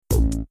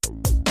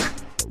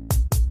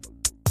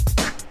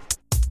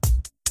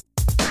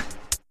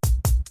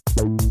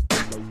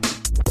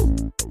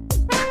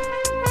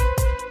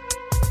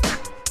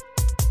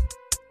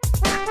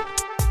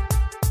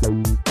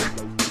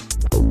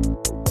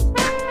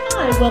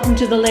Hi, welcome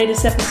to the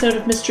latest episode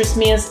of Mistress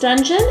Mia's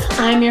Dungeon.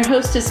 I'm your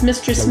hostess,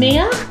 Mistress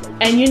Mia,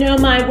 and you know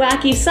my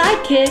wacky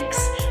sidekicks,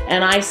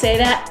 and I say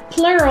that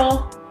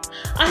plural.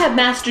 I have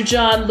Master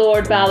John,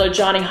 Lord Ballard,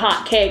 Johnny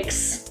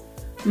Hotcakes,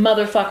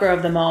 motherfucker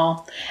of them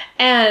all,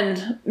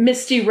 and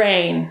Misty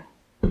Rain,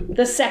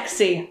 the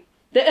sexy,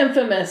 the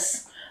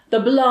infamous, the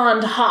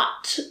blonde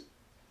hot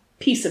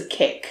piece of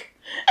cake.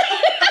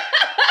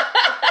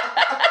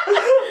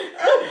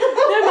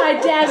 They're my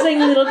dazzling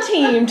little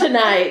team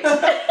tonight.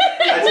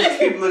 I just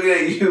keep looking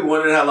at you,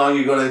 wondering how long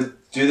you're going to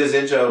do this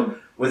intro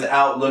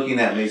without looking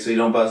at me so you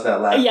don't bust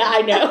out laughing. Yeah,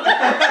 I know.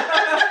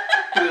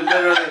 You're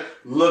literally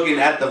looking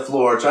at the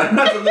floor, trying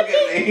not to look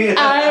at me.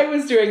 I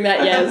was doing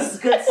that, yes.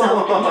 Good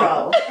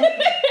self-control.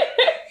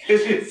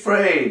 Because you're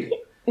afraid.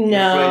 No.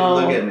 You're afraid to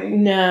look at me.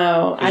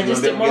 No, I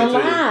just didn't want to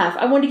laugh.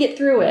 I wanted to get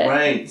through it.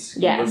 Right. Yes.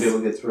 You want to be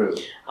able to get through.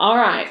 All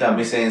right. Without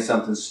me saying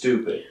something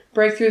stupid.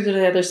 Break through to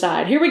the other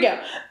side. Here we go.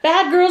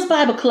 Bad Girls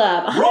Bible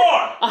Club.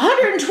 Roar!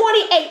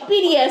 128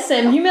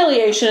 BDSM,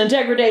 humiliation, and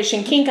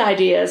degradation kink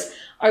ideas.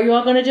 Are you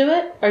all going to do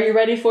it? Are you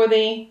ready for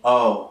the...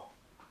 Oh.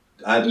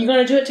 You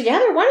going to do it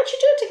together? Why don't you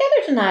do it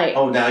together tonight?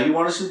 Oh, now you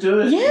want us to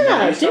do it?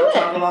 Yeah, do it.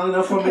 Talking long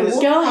enough for me to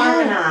Go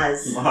ahead.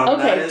 Harmonize.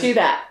 Okay, do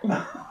that.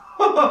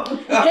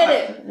 Hit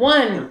it.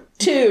 1,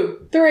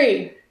 2,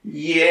 3.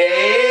 Yay!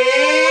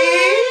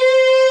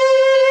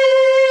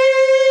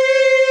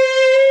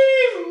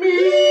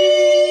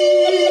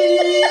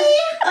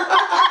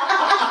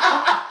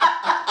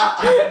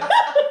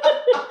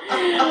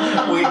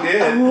 We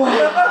did.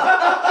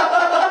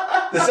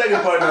 Wow. The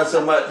second part, not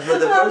so much, but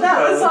the first that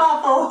part was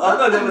awful. Oh,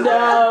 no, that was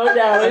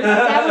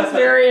That was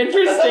very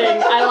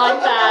interesting. I like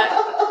that.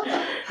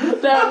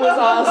 That was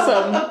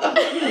awesome.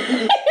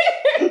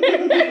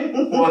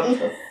 What the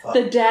fuck?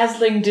 The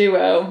dazzling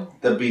duo.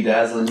 The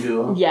bedazzling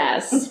duo?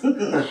 Yes.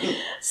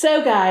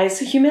 So, guys,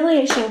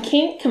 humiliation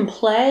kink can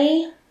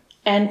play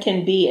and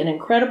can be an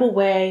incredible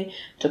way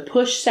to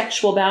push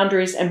sexual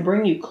boundaries and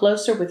bring you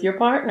closer with your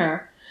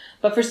partner.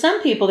 But for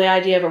some people, the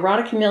idea of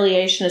erotic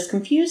humiliation is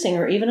confusing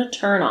or even a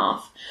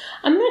turn-off.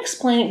 I'm going to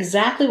explain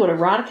exactly what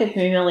erotic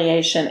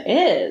humiliation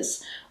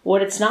is,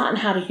 what it's not, and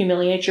how to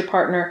humiliate your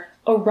partner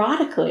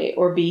erotically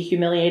or be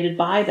humiliated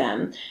by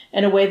them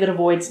in a way that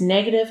avoids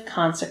negative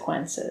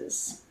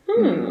consequences.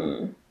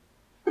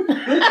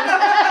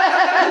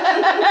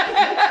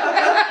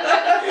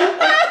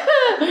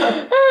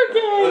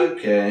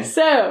 Okay.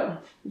 So,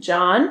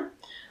 John,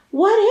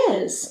 what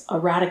is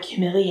erotic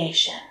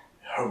humiliation?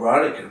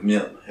 Erotic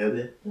humiliation.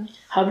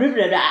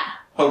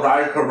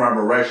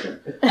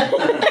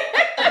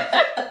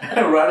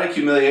 Erotic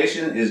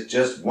humiliation is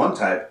just one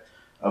type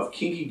of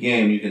kinky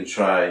game you can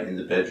try in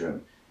the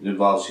bedroom. It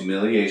involves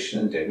humiliation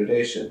and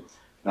degradation,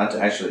 not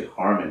to actually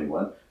harm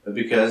anyone, but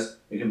because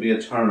it can be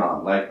a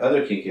turn-on. Like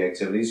other kinky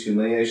activities,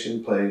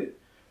 humiliation play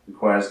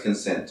requires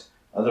consent.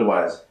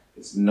 Otherwise,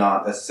 it's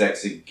not a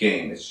sexy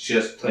game. It's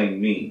just plain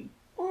mean.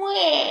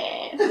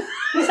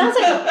 Sounds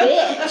like a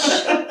bitch.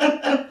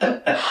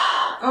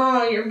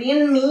 Oh, you're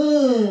being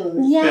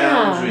mean.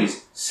 Yeah.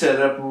 Boundaries. Set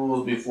up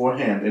rules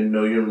beforehand and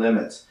know your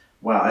limits.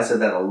 Wow, I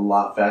said that a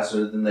lot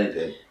faster than they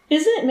did.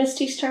 Isn't it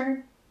Misty's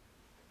turn?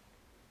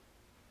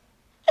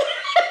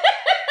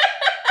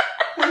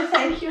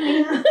 Thank you,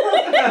 Nina.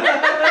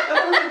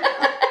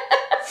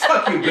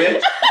 Fuck you,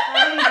 bitch. I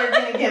think you're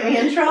going to get me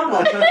in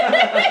trouble.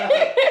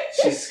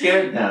 She's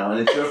scared now,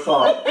 and it's your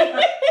fault.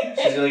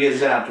 She's going to get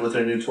zapped with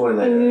her new toy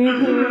later.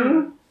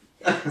 Mm-hmm.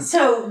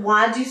 So,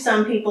 why do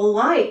some people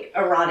like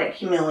erotic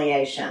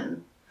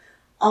humiliation?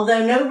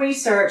 Although no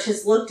research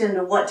has looked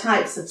into what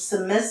types of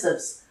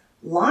submissives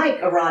like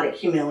erotic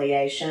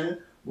humiliation,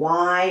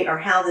 why or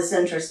how this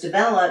interest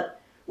developed,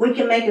 we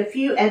can make a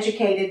few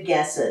educated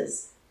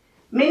guesses.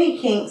 Many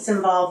kinks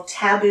involve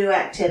taboo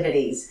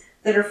activities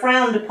that are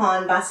frowned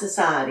upon by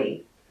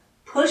society.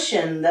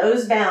 Pushing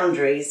those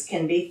boundaries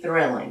can be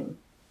thrilling.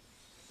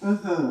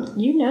 Mm-hmm.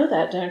 You know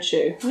that, don't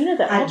you? You know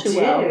that all too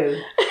well.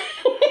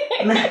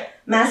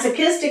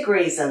 Masochistic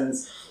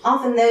reasons.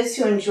 Often those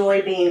who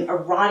enjoy being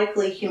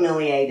erotically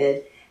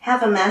humiliated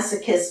have a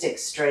masochistic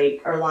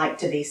streak or like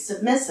to be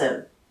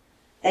submissive.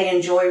 They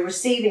enjoy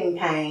receiving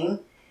pain.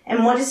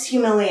 And what is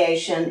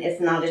humiliation if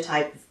not a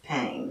type of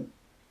pain?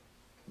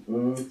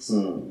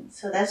 Mm-hmm.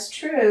 So that's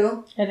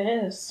true. It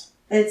is.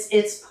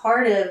 It's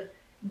part of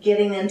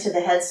getting into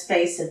the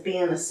headspace of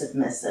being a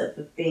submissive,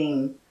 of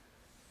being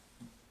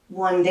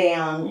one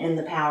down in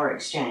the power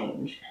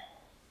exchange.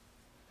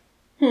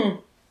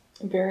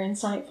 Very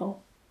insightful.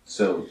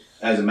 So,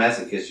 as a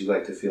masochist, you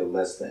like to feel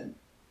less than?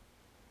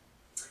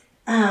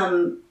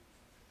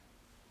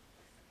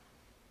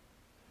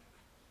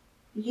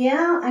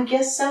 Yeah, I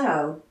guess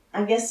so.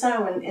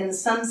 In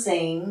some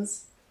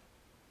scenes,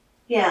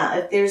 yeah,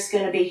 if there's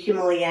going to be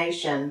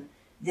humiliation,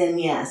 then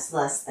yes,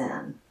 less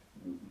than.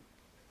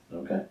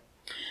 Okay.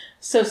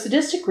 So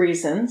sadistic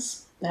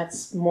reasons,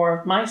 that's more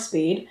of my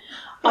speed.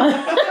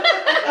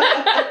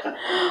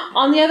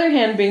 On the other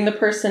hand, being the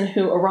person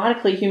who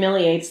erotically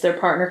humiliates their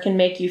partner can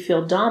make you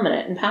feel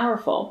dominant and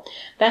powerful.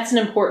 That's an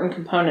important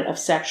component of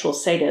sexual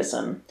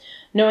sadism.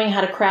 Knowing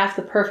how to craft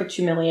the perfect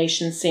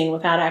humiliation scene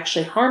without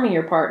actually harming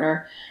your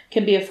partner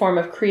can be a form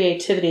of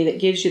creativity that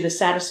gives you the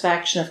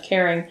satisfaction of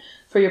caring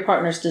for your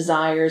partner's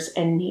desires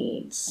and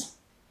needs.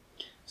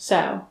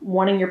 So,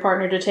 wanting your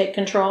partner to take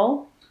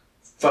control?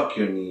 Fuck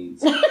your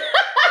needs.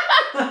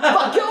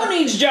 Fuck your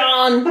needs,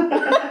 John!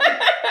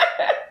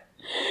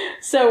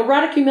 So,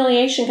 erotic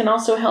humiliation can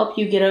also help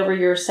you get over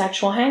your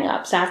sexual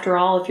hang-ups. After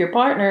all, if your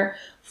partner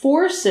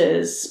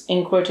forces,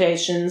 in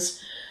quotations,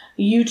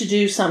 you to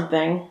do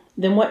something,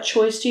 then what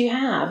choice do you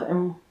have?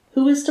 And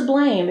who is to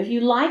blame if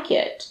you like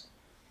it?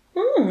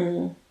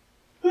 Do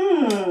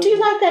you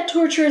like that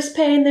torturous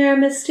pain there,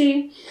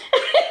 Misty?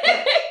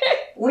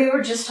 We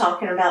were just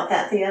talking about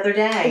that the other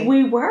day.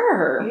 We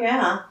were.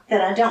 Yeah,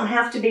 that I don't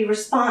have to be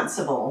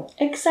responsible.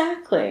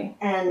 Exactly.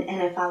 And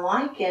if I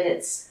like it,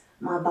 it's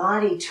my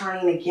body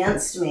turning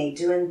against me,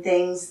 doing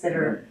things that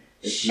are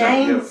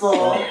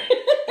shameful.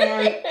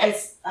 And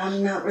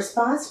I'm not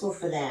responsible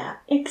for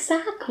that.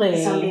 Exactly.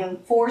 Because I'm being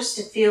forced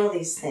to feel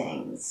these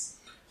things.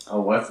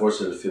 Oh, I force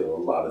her to feel a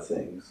lot of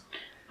things.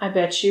 I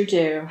bet you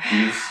do.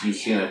 You've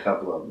seen a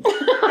couple of them.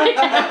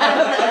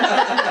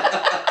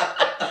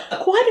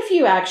 Quite a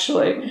few,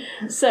 actually.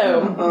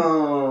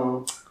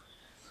 So,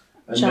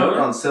 a John? note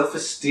on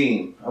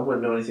self-esteem. I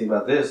wouldn't know anything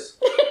about this.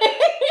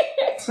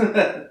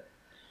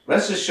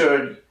 Rest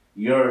assured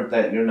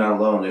that you're not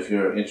alone if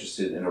you're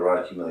interested in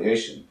erotic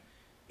humiliation,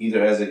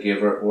 either as a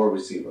giver or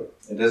receiver.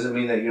 It doesn't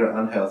mean that you're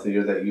unhealthy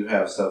or that you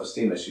have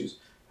self-esteem issues.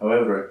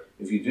 However,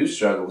 if you do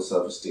struggle with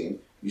self-esteem,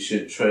 you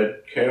should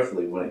tread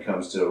carefully when it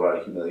comes to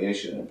erotic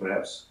humiliation and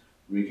perhaps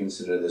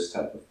reconsider this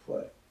type of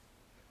play.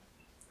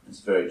 It's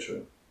very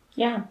true.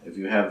 yeah. If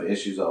you have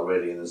issues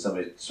already and then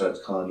somebody starts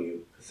calling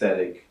you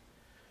pathetic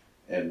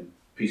and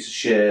piece of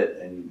shit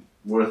and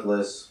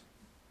worthless,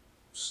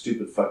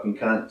 stupid fucking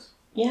cunt,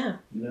 Yeah.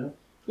 you know?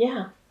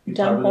 Yeah. You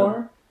Dumb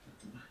probably whore.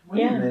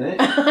 Wait a minute.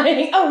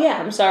 Oh, yeah.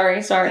 I'm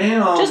sorry.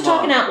 Damn, Just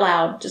talking Mom. out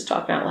loud.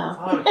 Fuck, you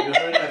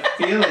hurt my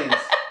feelings.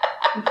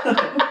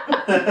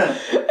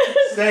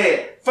 Say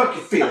it. Fuck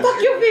your feelings.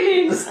 Fuck your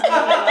feelings.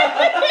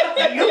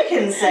 You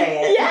can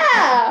say it.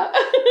 Yeah.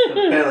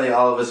 Apparently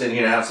all of us in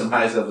here have some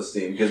high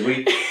self-esteem because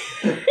we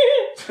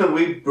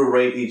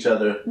berate each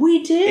other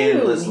We do.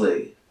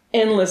 Endlessly.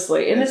 And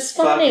it's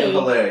funny. Fucking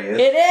hilarious.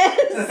 It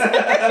is.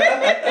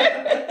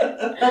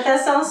 But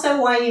that's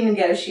also why you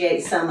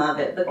negotiate some of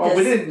it. Because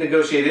We didn't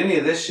negotiate any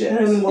of this shit.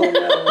 Well,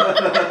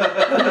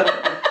 no.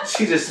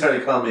 She just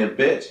started calling me a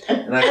bitch,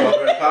 and I called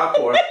her a cock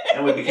whore,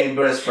 and we became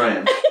best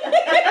friends.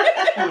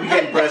 We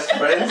became best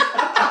friends.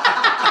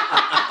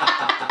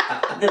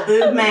 The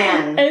boob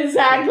man.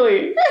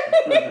 Exactly.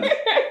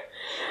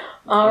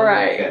 All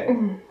right.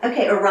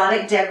 Okay,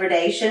 erotic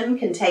degradation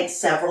can take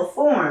several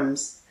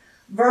forms.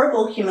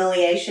 Verbal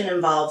humiliation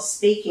involves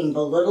speaking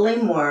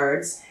belittling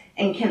words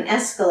and can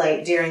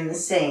escalate during the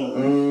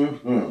scene.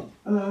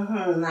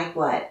 Like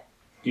what?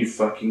 You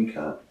fucking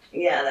cunt.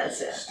 Yeah, that's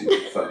it.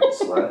 Stupid fucking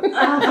slut.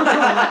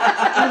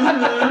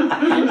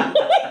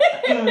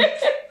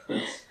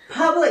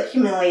 Public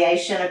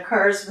humiliation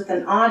occurs with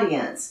an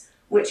audience,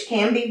 which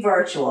can be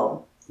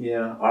virtual.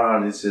 Yeah, our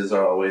audiences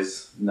are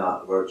always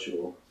not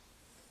virtual.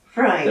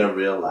 Right. They're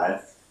real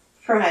life.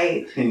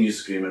 Right. And you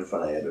scream in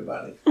front of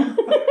everybody.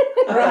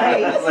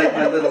 Right. It's like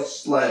my little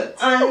slut.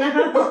 I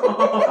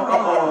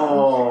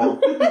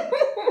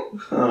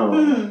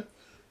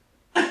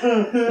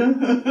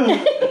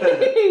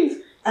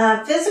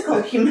know.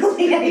 Physical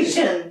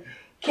humiliation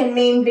can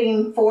mean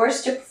being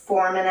forced to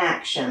perform an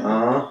action.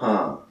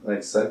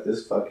 Like, suck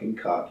this fucking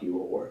cock, you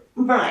whore.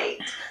 Right.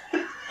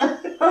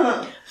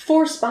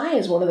 Forced by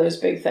is one of those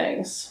big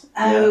things.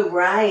 Oh,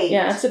 right.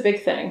 Yeah, it's a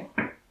big thing.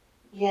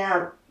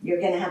 Yeah, you're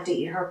going to have to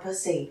eat her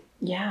pussy.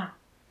 Yeah.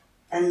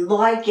 And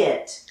like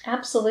it.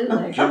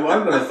 Absolutely. You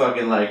are going to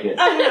fucking like it.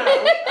 I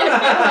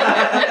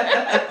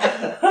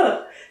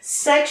know.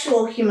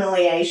 Sexual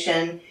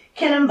humiliation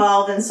can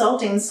involve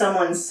insulting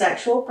someone's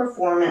sexual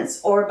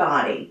performance or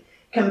body,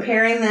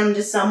 comparing them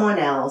to someone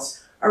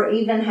else, or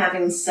even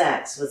having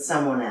sex with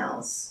someone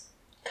else.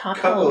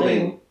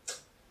 Cuckolding.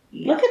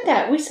 Look at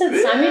that. We said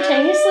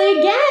simultaneously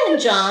again,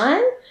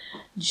 John.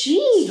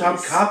 Jeez.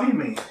 Stop copying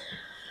me.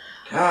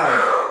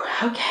 God.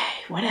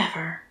 Okay,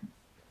 whatever.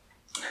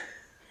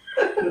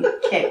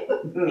 Okay,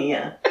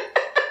 Mia.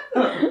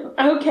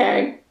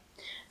 Okay.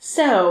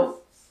 So,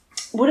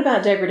 what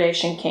about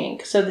degradation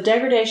kink? So the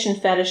degradation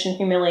fetish and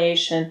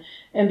humiliation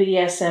and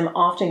BDSM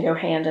often go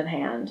hand in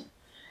hand.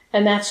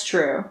 And that's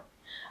true.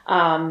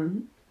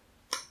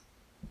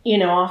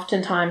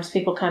 Oftentimes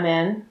people come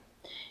in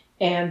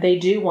and they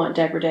do want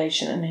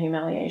degradation and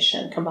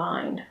humiliation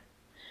combined.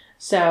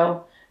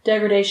 So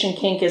degradation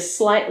kink is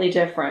slightly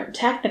different.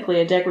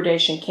 Technically, a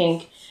degradation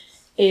kink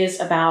is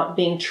about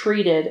being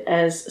treated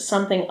as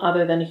something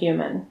other than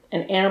human,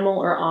 an animal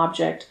or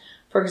object.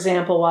 For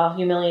example, while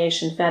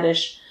humiliation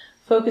fetish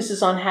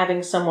focuses on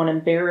having someone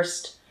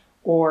embarrassed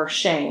or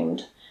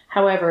shamed.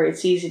 However,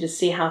 it's easy to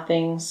see how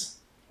these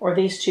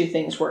two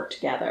things work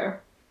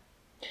together.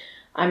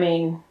 I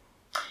mean,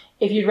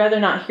 if you'd rather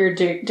not hear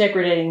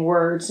degrading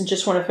words and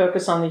just want to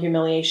focus on the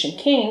humiliation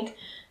kink,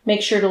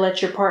 make sure to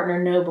let your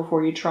partner know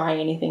before you try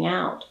anything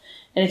out.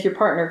 And if your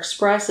partner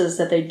expresses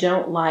that they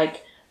don't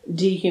like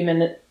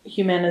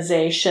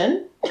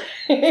dehumanization,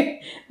 then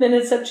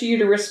it's up to you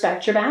to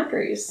respect your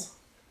boundaries.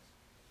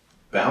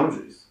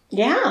 Boundaries?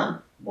 Yeah.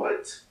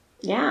 What?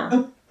 Yeah.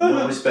 You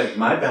don't respect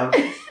my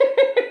boundaries?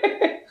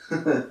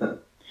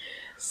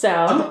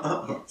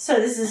 So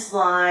this is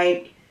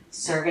like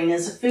serving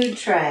as a food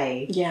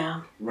tray.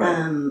 Yeah. Right.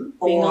 Being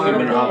a Or little Being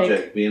an big.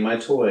 object, being my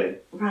toy.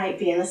 right,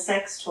 being a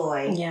sex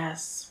toy.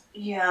 Yes.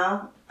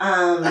 Yeah.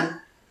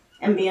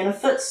 And being a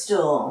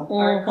footstool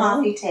or a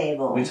coffee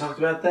table. We talked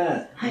about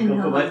that. I I'm going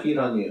to know. put my feet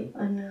on you.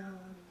 I know.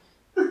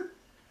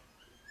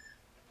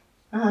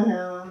 I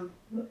know.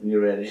 You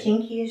ready?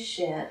 Kinky as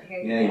shit. Here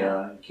you Yeah, go. you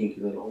are.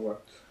 Kinky little whore.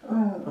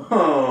 Oh.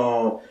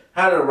 Oh,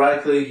 how to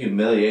rightfully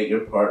humiliate your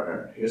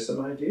partner. Here's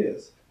some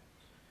ideas.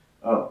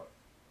 Oh,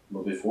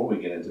 well, before we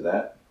get into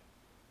that,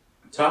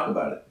 talk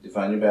about it.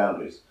 Define your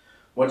boundaries.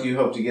 What do you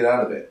hope to get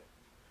out of it?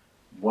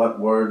 What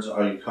words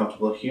are you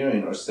comfortable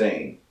hearing or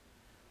saying?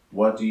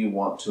 What do you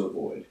want to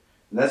avoid?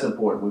 And that's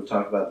important. We've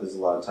talked about this a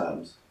lot of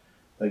times.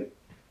 Like,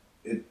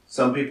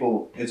 some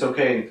people, it's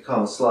okay to call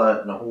them a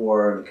slut and a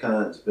whore and a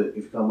cunt, but if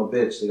you call them a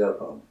bitch, they got a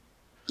problem.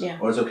 Yeah.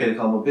 Or it's okay to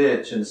call them a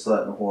bitch and a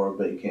slut and a whore,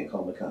 but you can't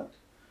call them a cunt.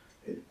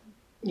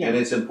 Yeah. And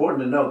it's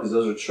important to know because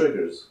those are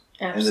triggers.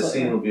 Absolutely. And the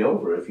scene will be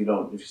over if you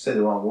say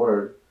the wrong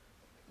word.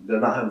 They're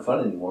not having fun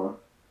anymore.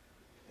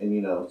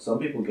 And some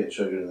people get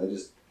triggered and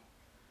it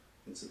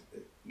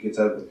gets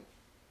ugly.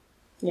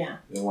 Yeah.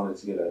 They want it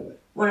to get ugly.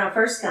 When I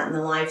first got in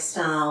the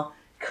lifestyle,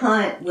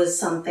 cunt was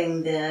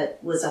something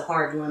that was a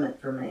hard limit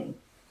for me.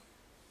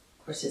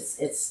 Of course,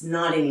 it's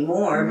not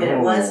anymore, but it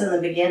was in the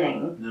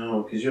beginning.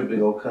 No, because you're a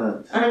big old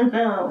cunt. I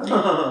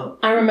know.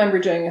 I remember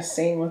doing a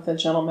scene with a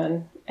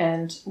gentleman,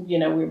 and we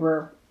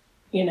were,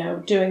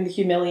 doing the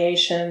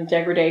humiliation,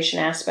 degradation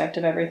aspect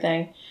of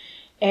everything,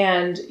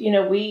 and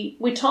we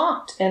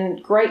talked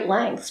in great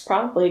lengths,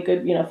 probably a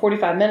good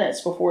 45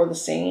 minutes before the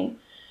scene.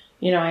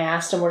 I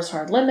asked him what his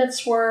hard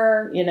limits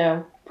were.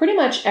 Pretty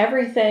much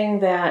everything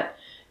that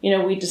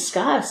we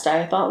discussed.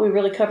 I thought we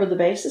really covered the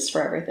basis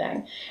for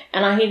everything.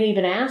 And I had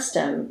even asked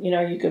him,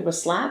 are you good with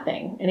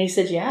slapping? And he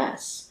said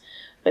yes.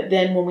 But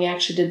then when we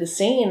actually did the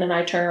scene and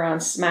I turned around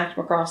and smacked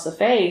him across the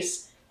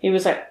face, he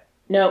was like,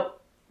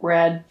 nope,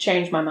 Red,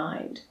 changed my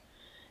mind.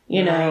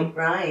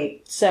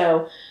 Right.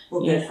 So.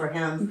 Well, good for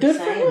him Good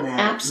for for saying him, that.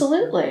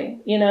 Absolutely.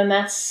 And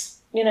that's,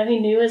 he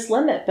knew his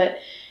limit. But,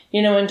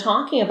 in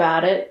talking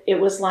about it, it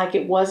was like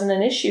it wasn't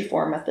an issue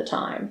for him at the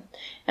time.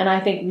 And I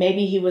think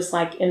maybe he was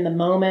like in the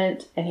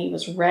moment and he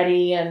was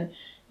ready and,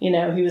 he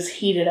was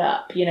heated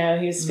up. He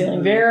was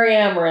feeling very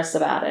amorous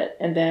about it.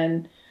 And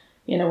then,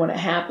 when it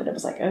happened, it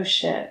was like, oh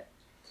shit,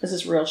 this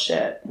is real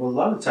shit. Well, a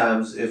lot of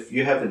times, if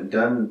you haven't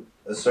done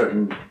a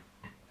certain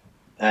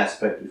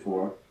aspect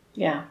before,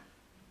 yeah,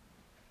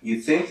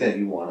 you think that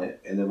you want it,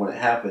 and then when it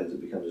happens,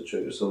 it becomes a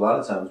trigger. So a lot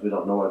of times, we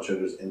don't know our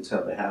triggers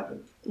until they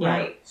happen. yeah.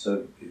 Right.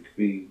 So it could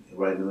be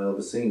right in the middle of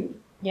a scene.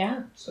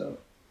 Yeah. So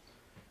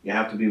you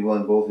have to be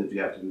willing, both of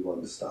you have to be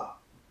willing to stop.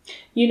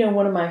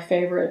 One of my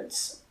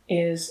favorites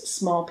is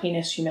small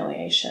penis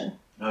humiliation.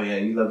 Oh yeah,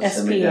 you love to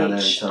send me down there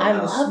and SPH. tell me I how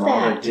love small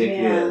that. their dick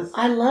Yeah. is.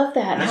 I love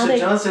that. Mr.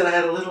 Johnson, I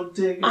had a little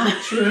dick. Is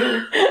it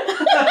true?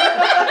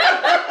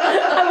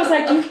 I was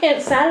like, you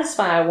can't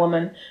satisfy a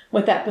woman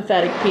with that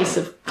pathetic piece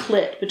of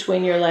clit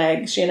between your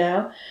legs,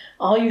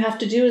 All you have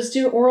to do is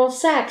do oral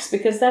sex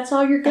because that's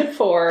all you're good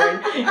for,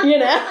 and,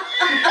 You're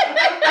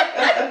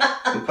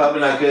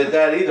probably not good at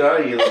that either,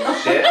 are you, little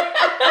shit?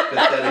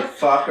 Pathetic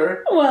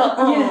fucker. Well,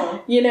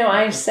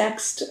 I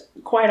sexted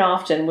quite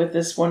often with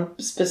this one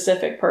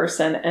specific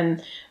person,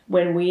 and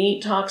when we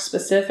talk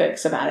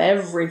specifics about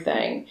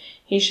everything,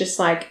 he's just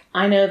like,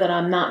 I know that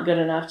I'm not good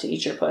enough to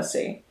eat your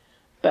pussy,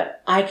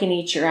 but I can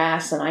eat your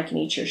ass and I can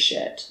eat your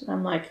shit. And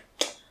I'm like,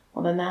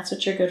 well, then that's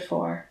what you're good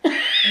for. Good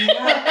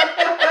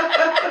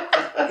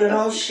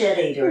old shit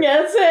eater.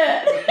 That's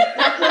it.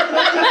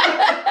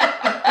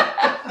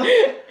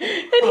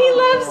 And he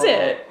loves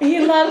it. He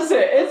loves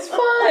it. It's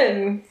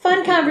fun.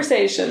 Fun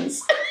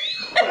conversations.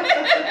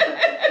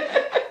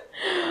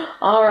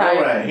 All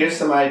right. Here's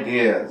some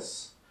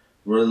ideas.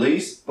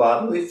 Release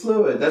bodily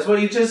fluid. That's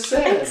what you just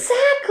said.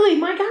 Exactly.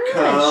 My gosh.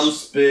 Cum,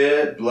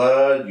 spit,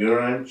 blood,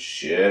 urine,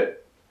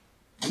 shit.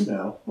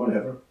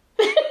 Whatever.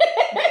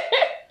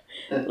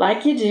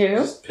 Like you do.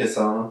 Just piss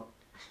on them.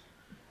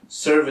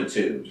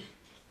 Servitude.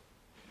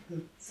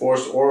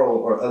 Forced oral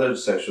or other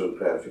sexual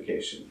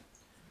gratification.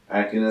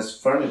 Acting as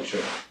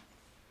furniture.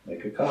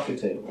 Like a coffee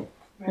table.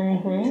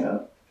 Mm-hmm. Yeah.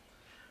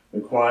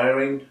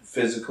 Requiring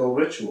physical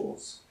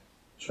rituals.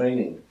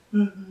 Training.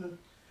 Mm-hmm.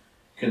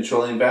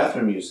 Controlling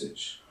bathroom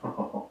usage.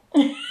 Oh.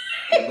 Good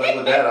luck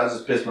with that. I'll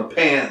just piss my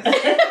pants. You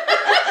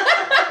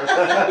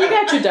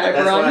got your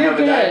diaper That's on. why I You're have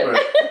good. a diaper.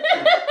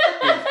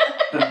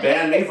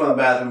 Ban me from the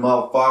bathroom,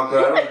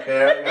 motherfucker. I don't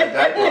care. I got a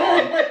diaper on.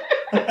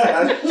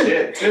 That's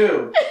shit,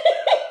 too.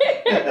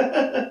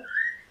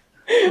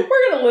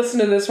 We're going to listen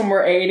to this when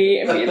we're 80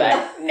 and be like,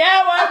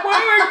 now I'm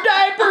wearing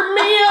diaper,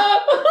 Mia.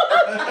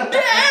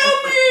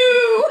 Damn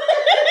you.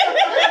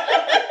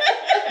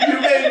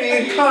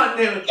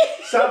 incontinent.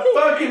 Stop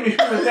fucking me with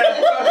that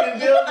fucking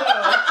dildo.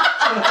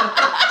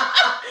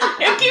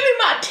 Now give me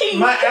my teeth.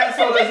 My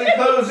asshole doesn't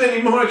close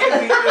anymore because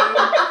of you.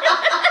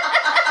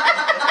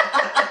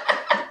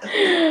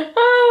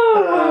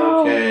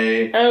 Oh,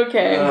 Okay.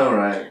 Okay. All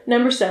right.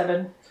 Number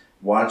 7.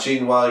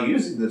 Watching while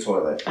using the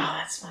toilet. Oh,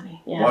 that's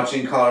funny. Yeah.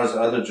 Watching collars or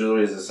other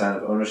jewelry is a sign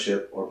of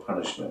ownership or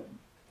punishment.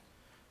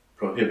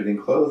 Prohibiting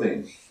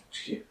clothing.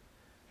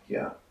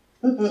 Yeah.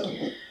 I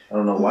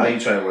don't know why you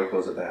try to wear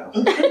clothes at the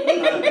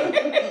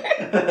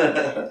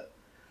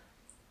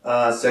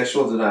house.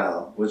 Sexual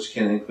denial, which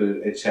can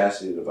include a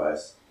chastity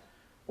device.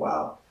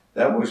 Wow.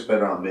 That works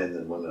better on men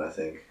than women, I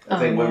think. I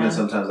think women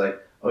sometimes like,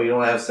 oh, you don't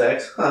want to have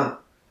sex? Huh.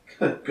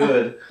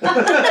 Good.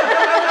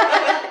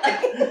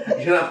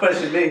 You're not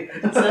punishing me.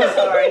 So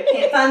sorry,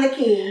 can't find the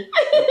key.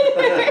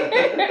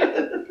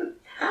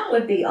 That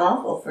would be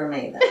awful for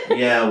me, though.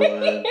 Yeah,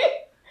 it would.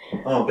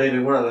 Oh, baby,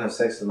 we're not going to have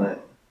sex tonight.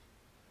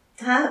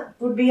 That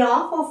would be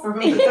awful for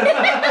me.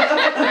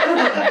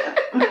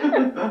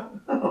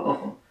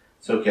 Oh,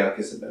 it's okay, I'll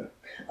kiss it better.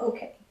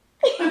 Okay.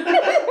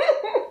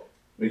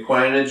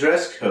 Requiring a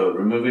dress code,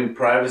 removing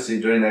privacy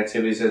during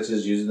activities such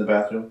as using the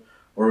bathroom,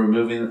 or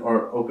removing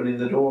or opening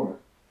the door.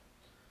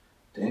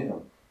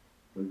 Damn.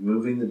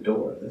 Removing the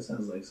door. That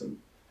sounds like some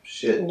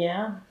shit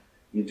Yeah.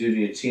 you do to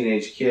your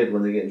teenage kid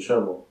when they get in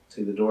trouble.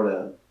 Take the door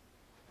down.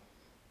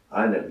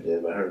 I never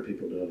did, but I heard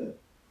people doing it.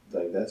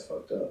 Like, that's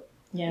fucked up.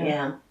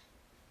 Yeah.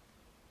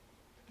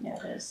 Yeah,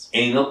 it is.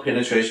 Anal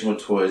penetration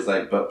with toys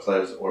like butt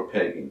plugs or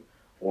pegging.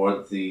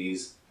 Or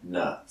these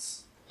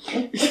nuts.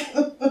 It'd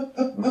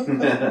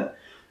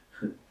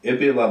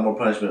be a lot more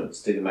punishment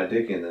sticking my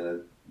dick in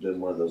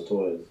than one of those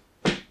toys.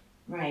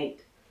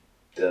 Right.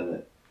 Doesn't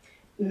it?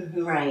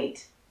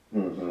 Right.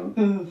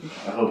 Mm-hmm.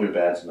 I hope you're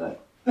bad tonight.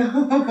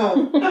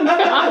 God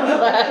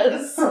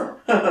bless.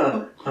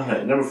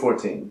 Alright, number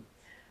 14.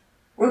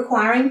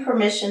 Requiring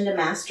permission to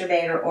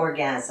masturbate or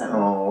orgasm.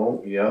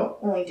 Oh, yep.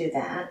 We do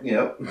that.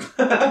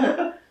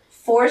 Yep.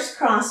 Forced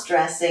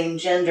cross-dressing,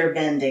 gender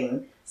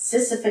bending,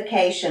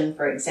 sissification,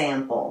 for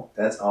example.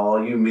 That's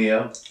all you,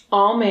 Mia.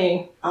 All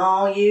me.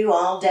 All you,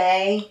 all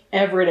day.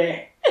 Every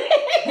day.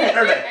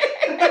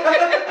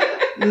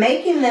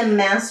 Making them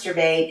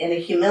masturbate in a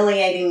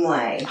humiliating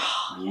way.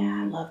 Oh,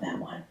 yeah, I love that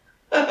one.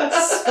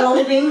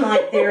 Scolding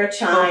like they're a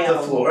child.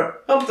 Hump the floor.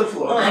 Hump the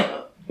floor.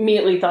 I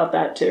immediately thought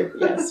that too,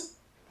 yes.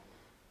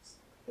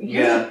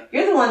 You're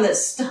the one that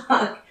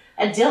stuck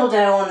a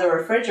dildo on the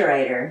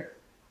refrigerator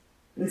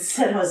and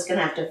said I was going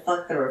to have to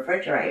fuck the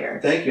refrigerator.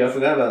 Thank you, I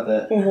forgot about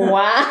that.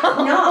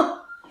 Wow. No,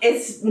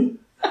 it's... I'm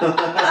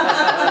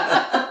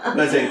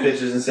going to take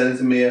pictures and send it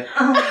to Mia.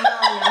 Oh,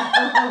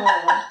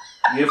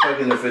 no. You're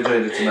fucking the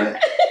refrigerator tonight.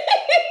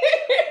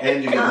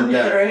 And you're getting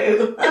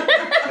the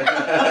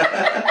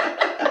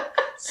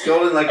death.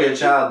 Scolding like you're a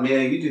child.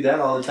 Mia, you do that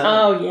all the time.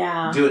 Oh,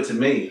 yeah. Do it to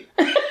me.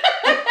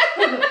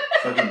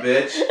 Fucking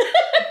bitch.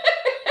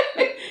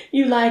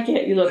 You like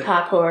it, you little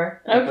cock whore.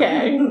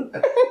 Okay.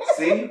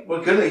 See?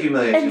 We're good at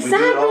humiliation.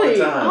 Exactly. We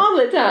do it all All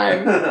the the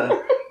time.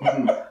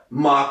 time.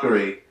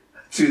 Mockery.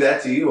 Do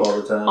that to you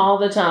all the time. All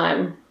the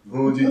time.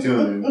 All the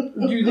time.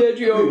 Do that to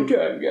you all the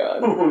time,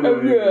 God.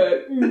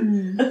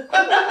 Okay.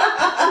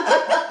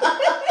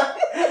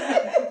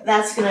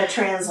 That's going to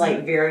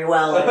translate very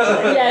well into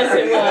it. Yes,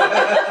 it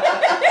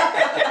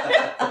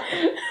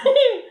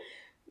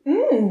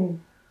will.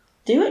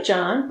 Do it,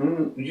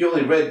 John. You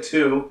only read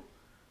 2.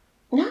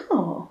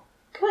 No.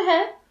 Go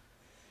ahead.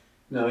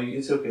 No,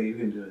 it's okay. You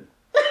can do it.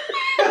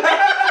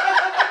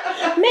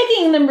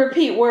 Making them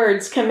repeat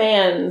words,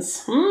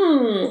 commands.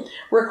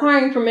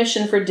 Requiring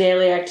permission for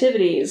daily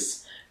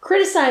activities.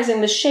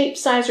 Criticizing the shape,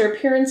 size, or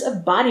appearance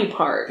of body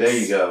parts. There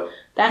you go.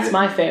 That's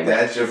my favorite.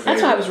 That's your favorite.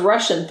 That's why I was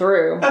rushing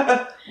through.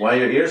 Why are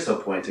your ears so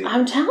pointy?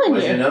 I'm telling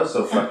Why's you. your nose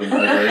so fucking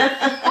ugly?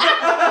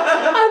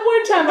 At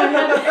one time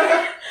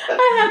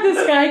I had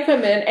this guy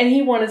come in and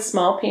he wanted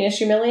small penis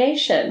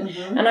humiliation.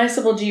 Mm-hmm. And I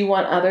said, well, do you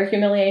want other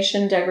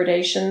humiliation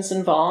degradations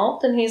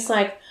involved? And he's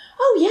like,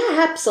 oh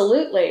yeah,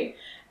 absolutely.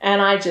 And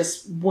I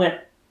just went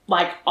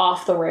like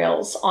off the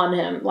rails on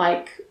him.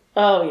 Like,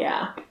 oh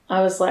yeah.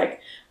 I was like,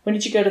 when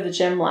did you go to the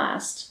gym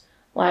last?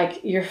 Like,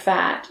 you're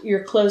fat.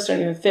 Your clothes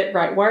don't even fit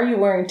right. Why are you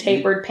wearing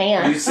tapered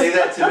pants? You say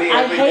that to me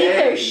every I hate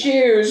day. those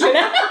shoes, you know?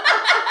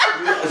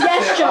 Yes,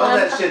 say all John.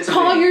 that shit to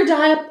Call me. your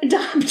diaper.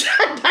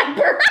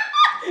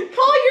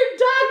 Call your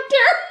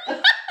doctor.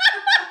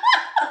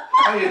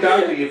 Call your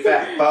doctor, you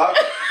fat fuck.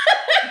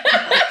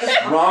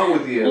 What's wrong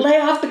with you? Lay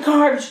off the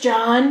carbs,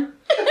 John.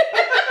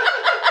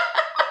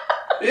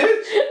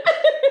 Bitch.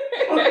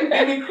 Fucking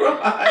made me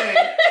cry.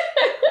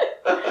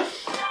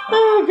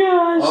 Oh,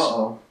 gosh.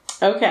 Uh-oh.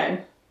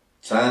 Okay.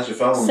 Silence your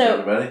phones, So-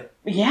 everybody.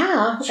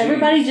 Yeah, Jeez.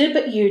 everybody did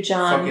but you,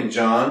 John. Fucking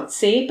John.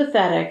 See,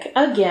 pathetic.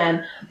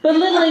 Again,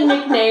 belittling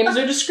nicknames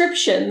or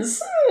descriptions.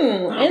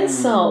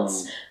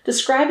 Insults.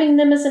 Describing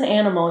them as an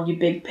animal, you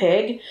big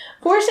pig.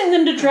 Forcing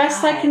them to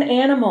dress like an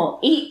animal.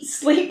 Eat,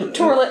 sleep,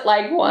 toilet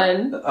like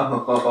one.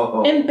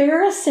 Oh.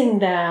 Embarrassing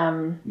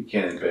them. You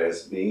can't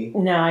embarrass me.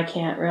 No, I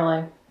can't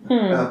really.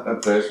 I'll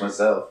embarrass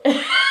myself.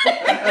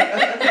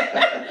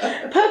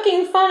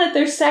 at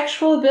their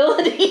sexual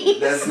abilities.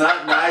 That's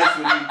not nice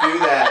when you do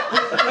that.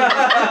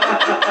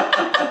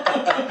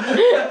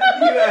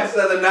 You asked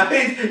the other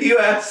night,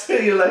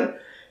 you're like,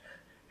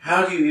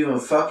 how do you even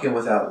fuck him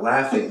without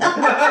laughing?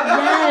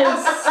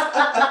 Yes.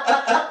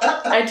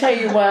 I tell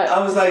you what.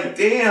 I was like,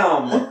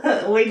 damn.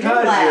 We do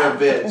God, laugh.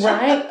 you're a bitch.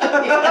 Right?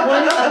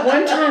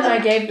 One time I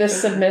gave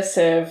this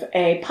submissive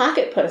a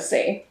pocket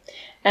pussy.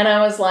 And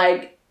I was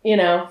like,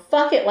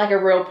 fuck it like a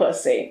real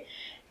pussy.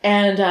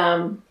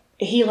 And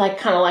he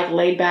kind of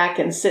laid back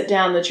and sit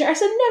down in the chair. I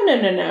said,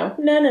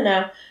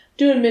 no.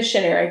 Do a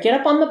missionary. Get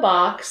up on the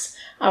box.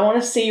 I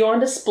want to see you on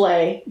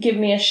display. Give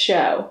me a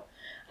show.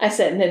 I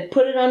said, and then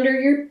put it under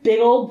your big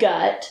old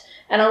gut,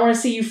 and I want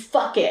to see you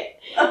fuck it.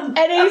 And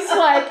he's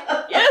like,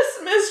 yes,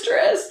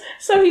 mistress.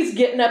 So he's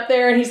getting up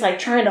there, and he's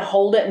trying to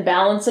hold it and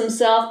balance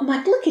himself. I'm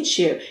like, look at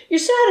you. You're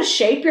so out of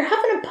shape. You're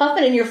huffing and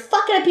puffing, and you're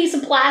fucking a piece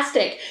of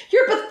plastic.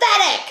 You're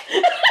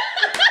pathetic.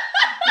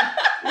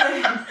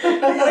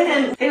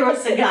 When there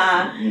was a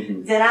guy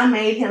that I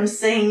made him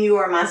sing "You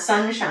Are My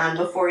Sunshine"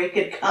 before he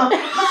could come.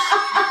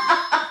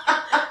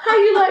 How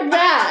you like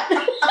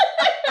that?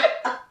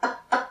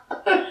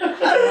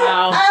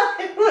 Wow.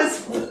 It was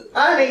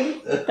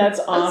funny. That's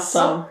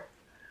awesome.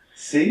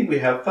 See, we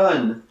have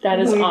fun. That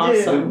is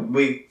awesome.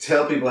 We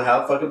tell people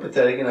how fucking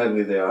pathetic and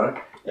ugly they are,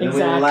 and Exactly.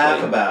 then we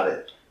laugh about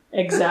it.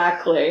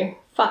 Exactly.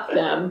 Fuck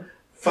them.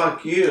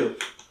 Fuck you.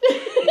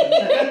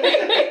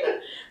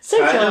 So,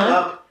 Tie them John.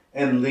 up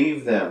and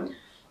leave them.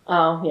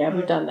 Oh, yeah,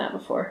 we've done that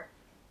before.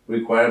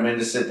 Require men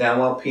to sit down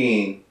while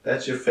peeing.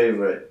 That's your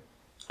favorite.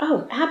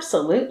 Oh,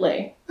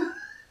 absolutely.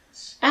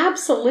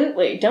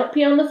 Absolutely. Don't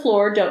pee on the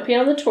floor. Don't pee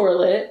on the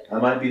toilet. I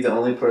might be the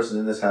only person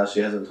in this house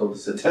she hasn't told to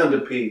sit down to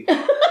pee.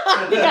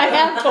 I think I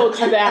have told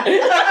you that.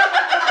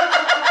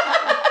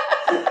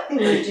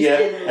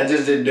 I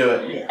just didn't do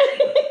it. Yeah.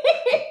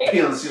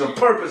 Pee on the seat on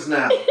purpose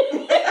now.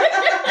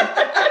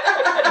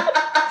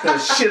 Gonna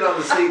shit on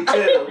the seat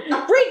too.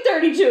 Read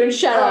 32 and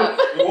shut up.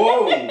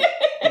 Whoa!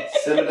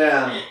 Simmer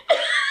down.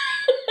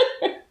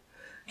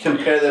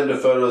 Compare them to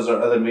photos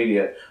or other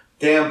media.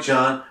 Damn,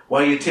 John,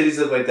 why your titties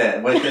look like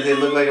that? Why can't they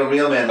look like a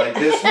real man like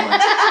this one?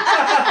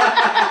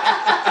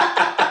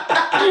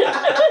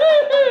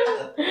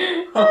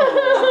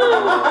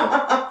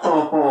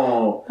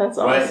 That's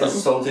Write awesome.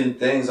 insulting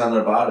things on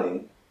their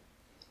body.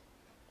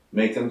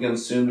 Make them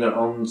consume their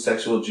own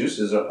sexual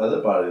juices or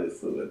other bodily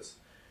fluids.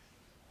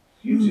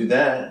 You do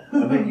that, I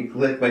make you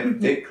lick my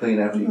dick clean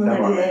after you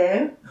come on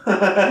it. And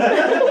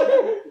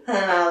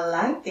I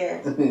like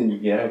it.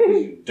 Yeah,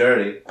 because you're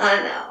dirty.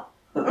 I know.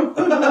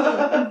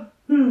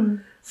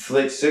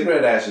 Flick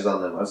cigarette ashes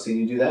on them. I've seen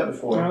you do that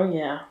before. Oh,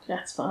 yeah.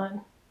 That's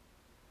fun.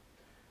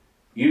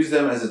 Use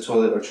them as a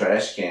toilet or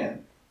trash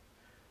can.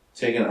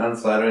 Take an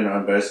unflattering or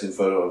embarrassing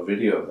photo or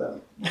video of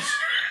them.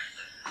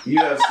 You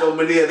have so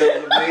many of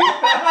those of me. What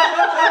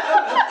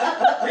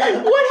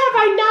have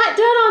I not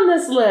done on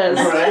this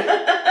list? Right?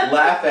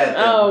 Laugh at them.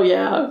 Oh,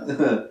 yeah.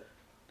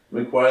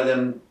 Require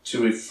them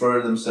to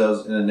refer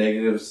themselves in a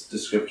negative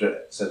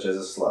descriptor such as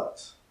a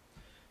slut.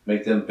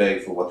 Make them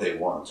beg for what they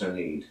want or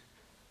need.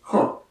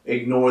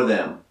 Ignore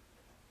them.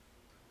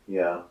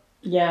 Yeah.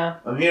 Yeah.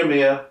 I'm here,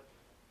 Mia.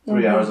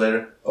 3 hours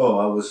later. Oh,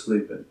 I was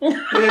sleeping.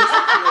 Bitch, please.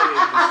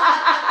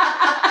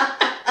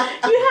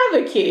 You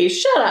have a key.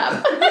 Shut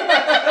up.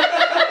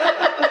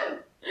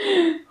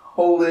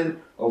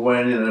 Holding or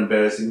wearing an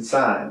embarrassing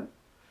sign.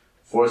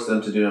 Force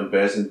them to do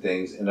embarrassing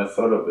things in a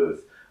photo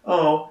booth.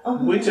 Oh,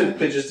 we took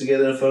pictures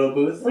together in a photo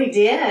booth. We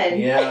did.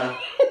 Yeah.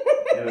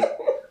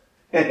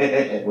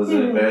 Was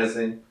it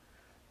embarrassing?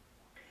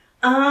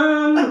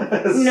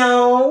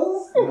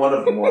 No. One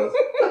of them was.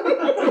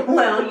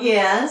 Well,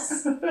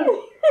 yes.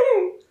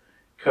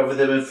 Cover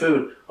them in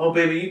food. Oh,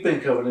 baby, you've been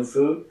covered in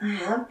food. I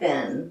have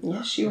been.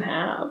 Yes, you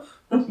have.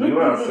 You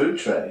are a food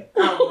tray.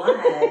 I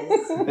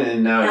was.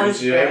 And now I That eat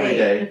was you every great.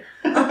 day.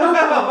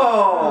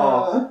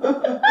 Oh.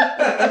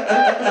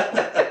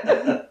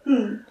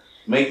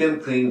 Make them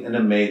clean in a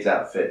maid's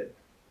outfit.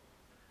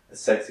 A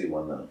sexy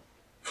one, though.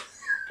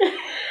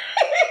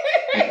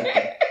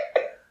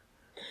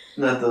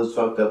 Not those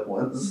fucked up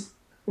ones.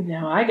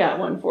 No, I got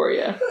one for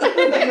you.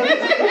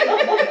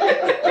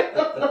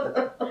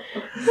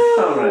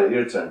 All right,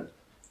 your turn.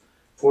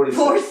 46.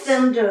 Force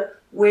them to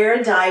wear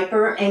a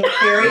diaper and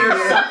carry or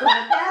suck on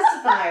a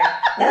pacifier.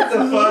 That's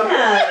What the fuck?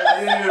 Nina's. I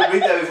didn't even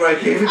read that before I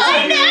came to you.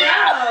 I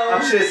know. I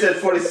should have said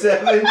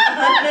 47.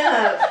 I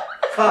know.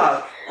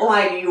 Fuck.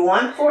 Why, do you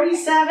want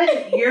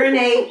 47?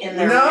 Urinate in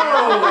their No.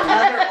 mouth or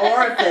other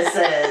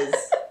orifices.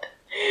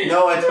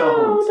 No, I Oh,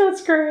 don't.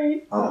 that's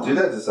great. I'll do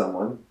that to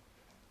someone.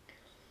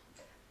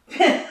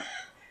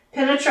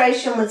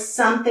 Penetration with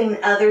something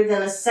other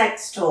than a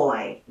sex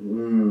toy.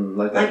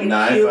 Like Like that a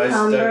knife cucumber. I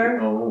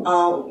stuck.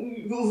 Oh,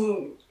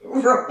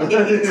 right.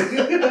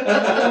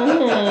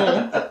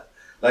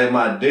 Like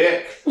my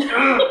dick.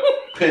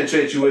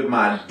 Penetrate you with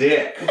my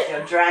dick.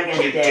 Your dragon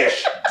Get dick.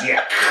 this dick.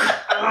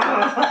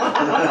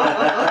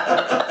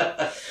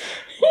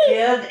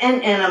 Give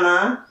an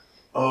enema.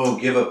 Oh,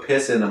 give a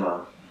piss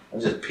enema. I'll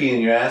just pee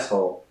in your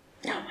asshole.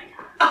 Oh, my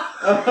God.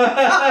 Oh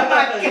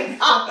my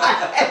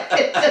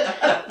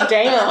God.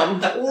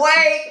 Damn.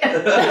 Wait.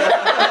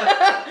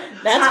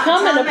 That's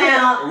coming.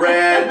 Out.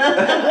 Red.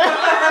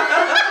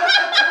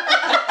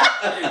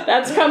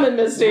 That's coming,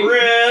 Misty.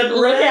 Red.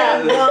 Look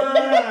out.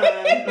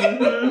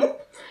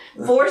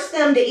 Mm-hmm. Force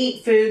them to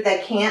eat food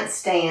they can't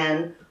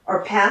stand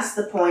or past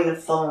the point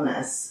of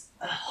fullness.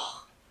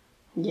 Ugh.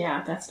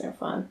 Yeah, that's no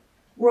fun.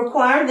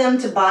 Require them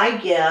to buy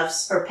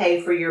gifts or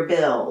pay for your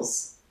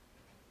bills.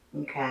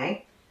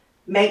 Okay.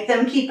 Make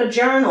them keep a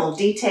journal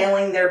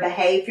detailing their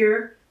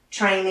behavior,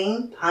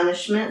 training,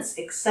 punishments,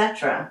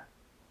 etc.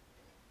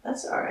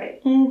 That's all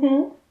right.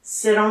 Mm-hmm.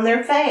 Sit on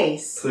their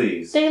face.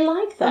 Please. They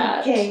like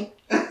that. Okay.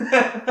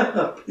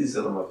 Please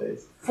sit on my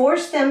face.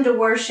 Force them to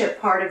worship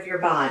part of your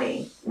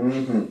body.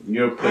 Mm-hmm.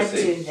 You're a I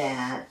pussy. do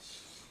that.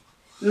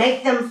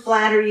 Make them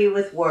flatter you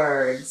with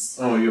words.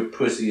 Oh, your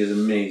pussy is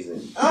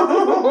amazing.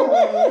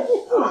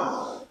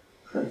 Oh.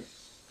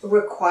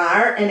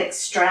 Require an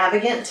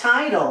extravagant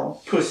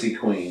title. Pussy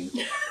queen.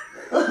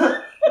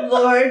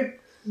 Lord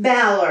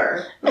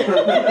Valor.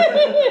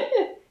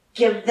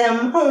 Give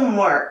them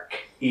homework.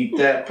 Eat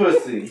that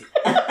pussy.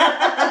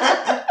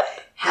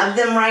 Have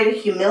them write a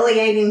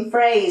humiliating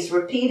phrase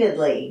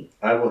repeatedly.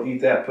 I will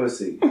eat that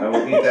pussy. I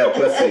will eat that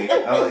pussy.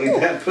 I will eat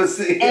that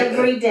pussy.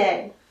 Every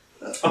day.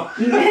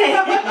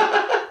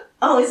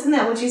 Oh, isn't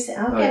that what you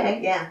said?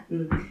 Okay, yeah.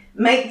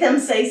 Make them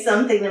say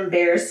something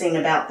embarrassing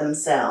about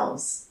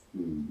themselves.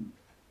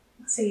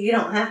 So you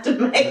don't have to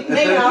make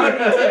me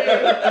already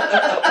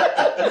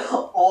do.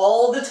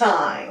 All the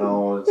time.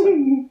 Oh, it's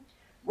like,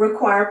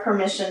 Require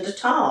permission to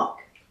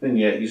talk. and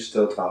yet you're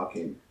still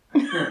talking.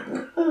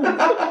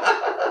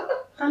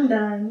 I'm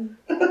done.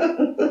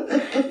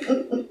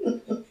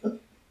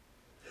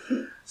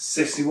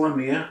 61,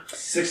 Mia.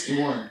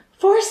 61.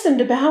 Force them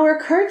to bow or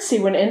curtsy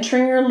when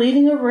entering or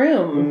leaving a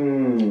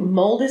room.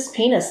 Mold his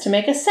penis to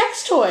make a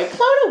sex toy.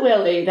 Clone a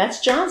Willy. That's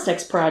John's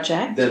next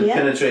project. Then Yep.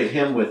 penetrate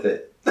him with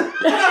it.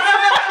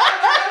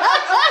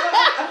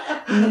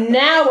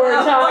 Now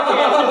we're talking.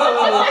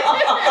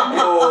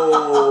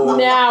 No.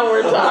 Now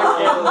we're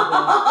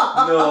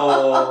talking.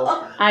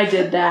 No. I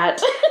did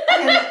that.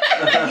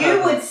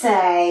 You would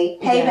say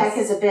payback Yes.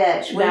 is a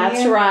bitch. Wouldn't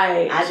That's you?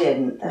 right. I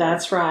didn't.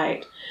 That's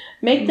right.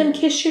 Make them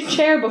kiss your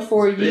chair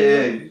before you.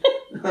 Big.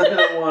 I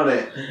don't want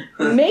it.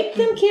 Make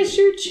them kiss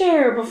your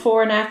chair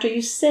before and after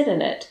you sit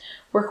in it.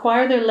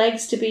 Require their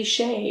legs to be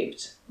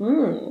shaved.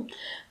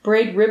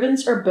 Braid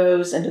ribbons or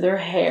bows into their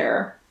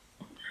hair.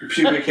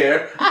 Pubic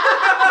hair.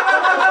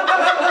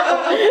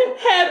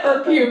 Head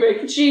or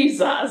pubic,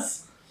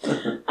 Jesus.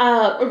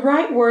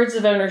 Write words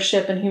of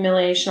ownership and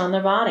humiliation on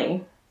their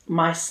body.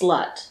 My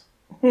slut.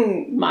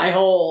 My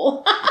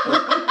hole.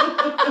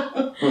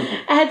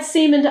 Add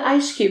semen to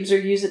ice cubes or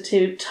use it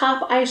to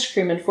top ice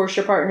cream and force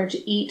your partner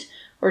to eat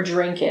or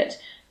drink it.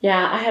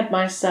 Yeah, I had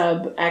my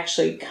sub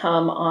actually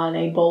come on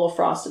a bowl of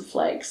Frosted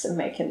Flakes and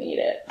make him eat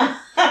it.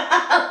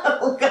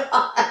 Oh,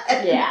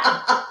 God.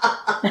 Yeah.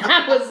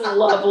 That was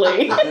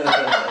lovely.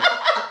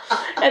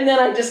 And then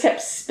I just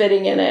kept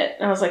spitting in it.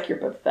 I was like, you're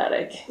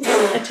pathetic.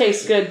 It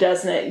tastes good,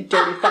 doesn't it, you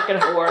dirty fucking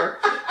whore?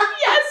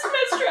 Yes,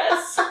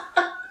 mistress.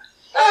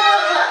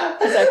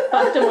 As I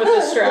fucked him with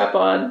the strap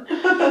on.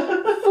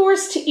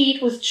 Forced to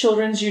eat with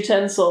children's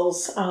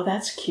utensils. Oh,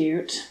 that's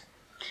cute.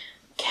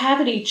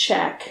 Cavity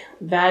check.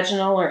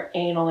 Vaginal or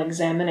anal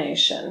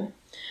examination.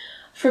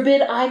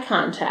 Forbid eye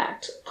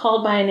contact.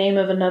 Called by a name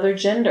of another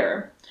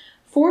gender.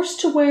 Forced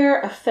to wear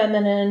a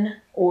feminine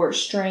or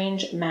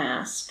strange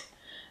mask.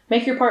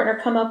 Make your partner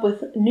come up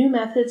with new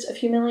methods of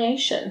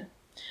humiliation.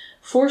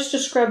 Forced to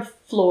scrub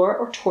floor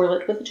or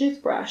toilet with a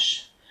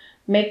toothbrush.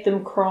 Make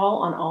them crawl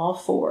on all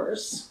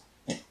fours.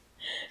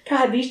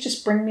 God, these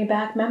just bring me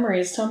back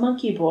memories to a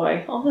monkey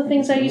boy. All the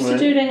things I used to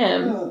do to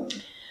him.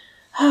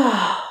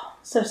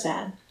 So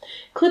sad.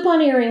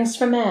 Clip-on earrings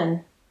for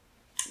men.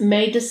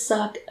 Made to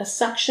suck a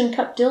suction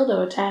cup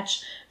dildo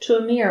attached to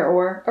a mirror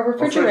or a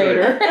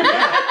refrigerator.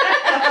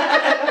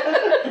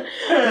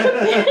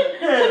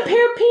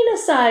 Compare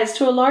penis size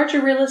to a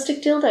larger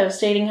realistic dildo,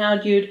 stating how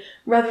you'd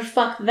rather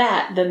fuck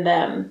that than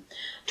them.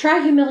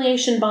 Try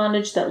humiliation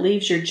bondage that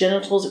leaves your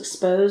genitals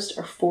exposed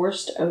or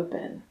forced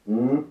open.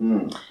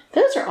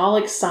 Those are all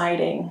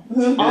exciting.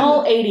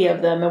 All 80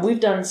 of them, and we've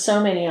done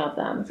so many of I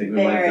them. think we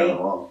might have done them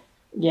all.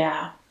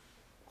 Yeah.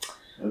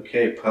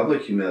 Okay,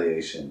 public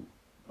humiliation.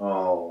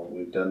 Oh,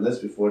 we've done this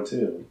before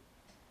too.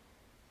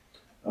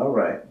 All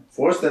right.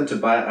 Force them to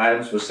buy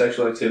items for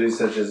sexual activities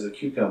such as a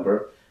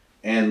cucumber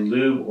and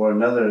lube or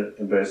another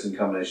embarrassing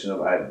combination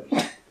of items.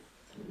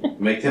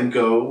 Make them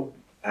go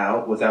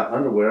out without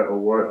underwear or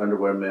wear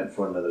underwear meant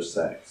for another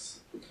sex.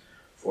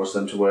 Force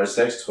them to wear a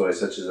sex toy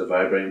such as a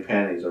vibrating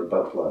panties or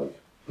butt plug.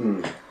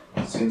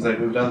 Seems like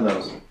we've done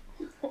those.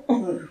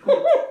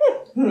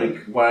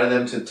 Require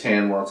them to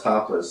tan while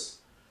topless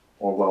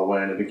or while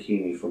wearing a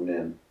bikini for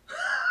men.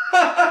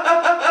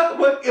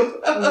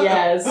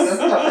 Yes.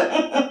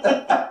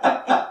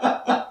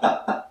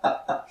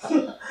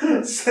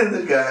 Send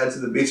the guy out to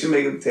the beach and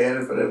make him tan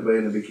in front of everybody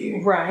in a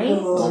bikini. Right.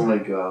 Oh my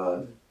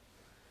God.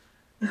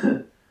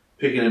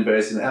 pick an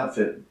embarrassing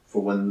outfit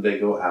for when they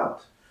go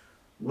out.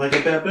 Like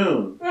a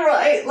baboon.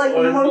 Right, like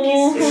Or- a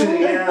monkey suit.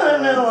 Yeah.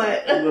 I know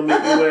it. I'm going to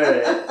make you wear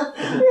it.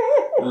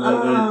 We're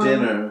going to go to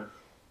dinner.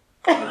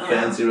 At a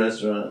fancy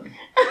restaurant.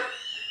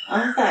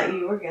 I thought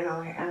you were going to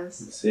wear it.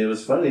 See, it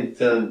was funny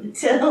till You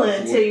said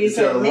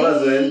it me.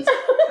 wasn't.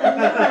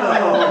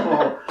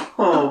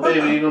 Oh, baby,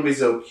 you're going to be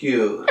so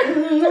cute.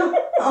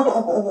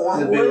 Oh,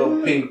 It's a big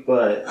old pink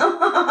butt.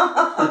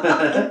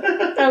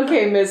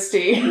 Okay,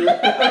 Misty.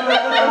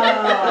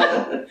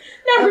 Number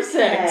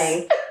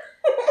 6.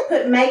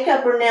 Put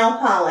makeup or nail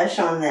polish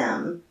on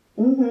them.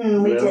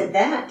 Mm-hmm. We Really? did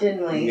that,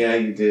 didn't we? Yeah,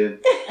 you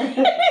did.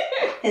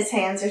 His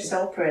hands are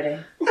so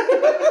pretty.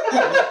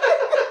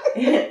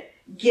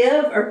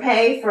 Give or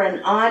pay for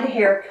an odd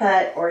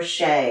haircut or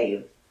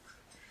shave.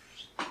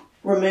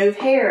 Remove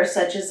hair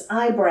such as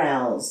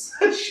eyebrows.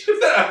 Shoot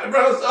the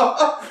eyebrows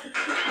off.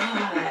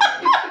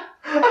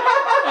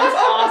 That's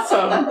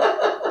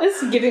awesome.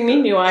 This is giving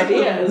me new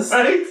ideas.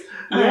 Right?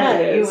 Yeah,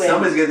 it is.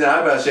 Somebody's getting their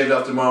eyebrows shaved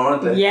off tomorrow,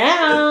 aren't they?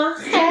 Yeah.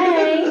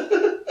 Hey.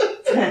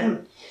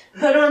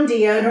 Put on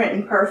deodorant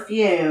and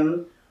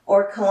perfume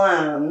or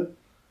cologne.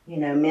 You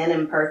know, men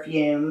in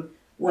perfume,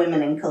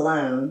 women in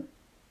cologne.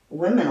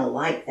 Women will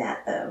like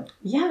that, though.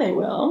 Yeah, they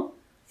will.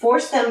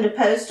 Force them to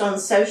post on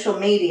social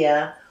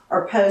media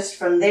or post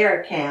from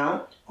their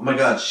account. Oh my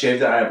God, shave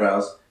their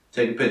eyebrows,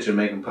 take a picture,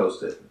 make them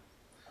post it.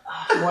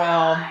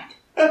 Wow.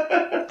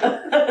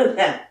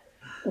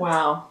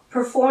 Wow.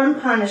 Perform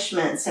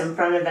punishments in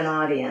front of an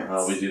audience.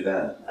 Oh, we do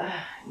that.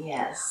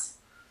 Yes.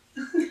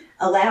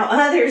 Allow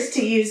others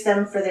to use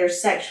them for their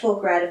sexual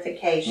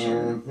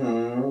gratification.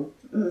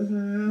 Mm-hmm.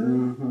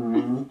 Mm-hmm.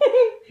 Mm-hmm.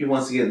 He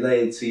wants to get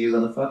laid, so you're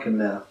gonna fuck him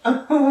now.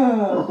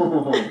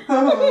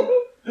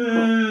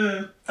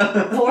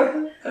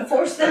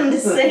 Force them to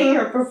sing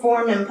or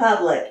perform in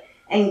public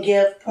and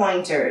give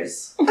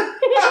pointers.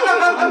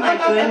 Oh my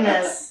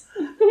goodness.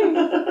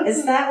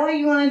 Is that why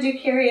you want to do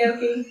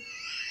karaoke?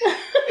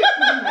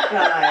 Oh my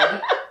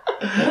God.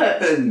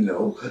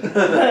 No.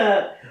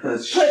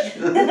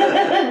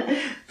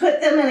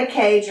 Put them in a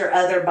cage or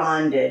other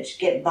bondage.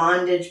 Get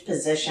bondage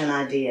position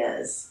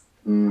ideas.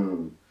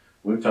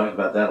 We've talked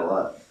about that a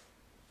lot.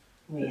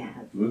 We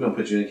have. We're gonna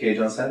put you in a cage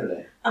on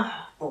Saturday.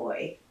 Oh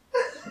boy.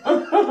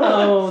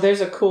 Oh,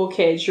 there's a cool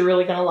cage. You're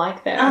really going to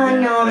like that. I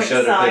know, I'm I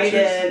showed her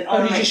excited.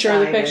 Oh, did you show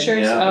the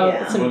pictures? Yeah. Oh,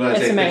 Yeah. it's, We're gonna it's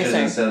take pictures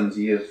amazing. and send them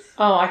to you.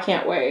 Oh, I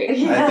can't wait.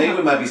 Yeah. I think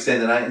we might be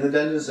staying the night in the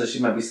dungeon, so she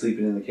might be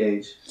sleeping in the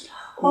cage.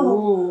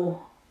 Ooh.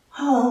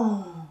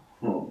 Oh.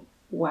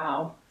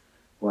 Wow.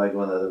 While I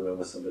go in the other room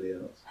with somebody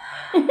else.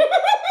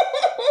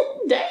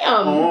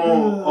 Damn.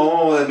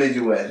 Oh, that made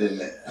you wet,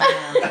 didn't it?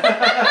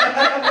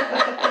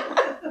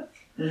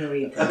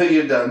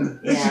 You're done.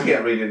 Yeah. She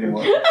can't read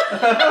anymore.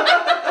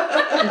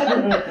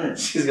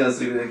 She's gonna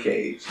sleep in a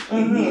cage.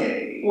 Mm-hmm.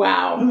 Yay.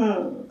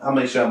 Wow. I'll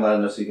make sure I'm loud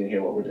enough so you can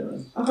hear what we're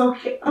doing.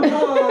 Okay. I'm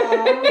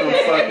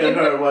fucking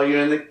her while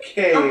you're in the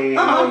cage.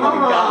 Oh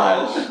my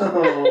gosh.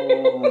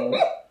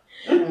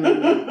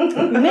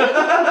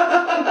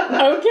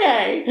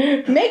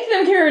 Okay. Make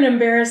them carry an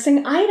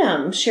embarrassing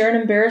item. Share an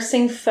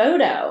embarrassing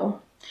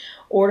photo.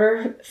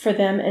 Order for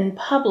them in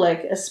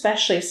public,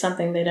 especially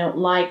something they don't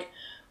like,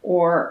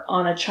 or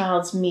on a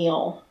child's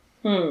meal.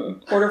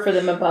 Order for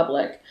them in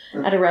public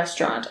at a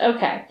restaurant.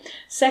 Okay.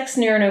 Sex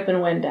near an open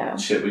window.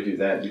 Shit, we do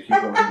that. You keep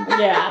opening the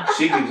Yeah.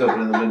 She keeps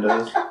opening the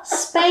windows.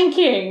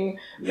 Spanking.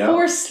 Yep.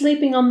 Force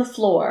sleeping on the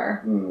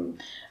floor. Mm.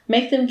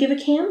 Make them give a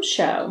cam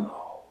show.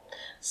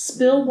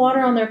 Spill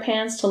water on their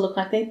pants to look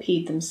like they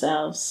peed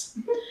themselves.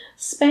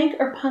 Spank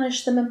or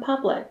punish them in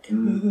public.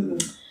 Mm-hmm.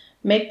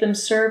 Make them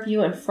serve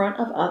you in front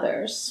of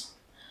others.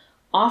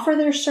 Offer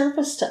their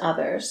service to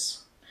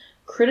others.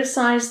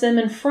 Criticize them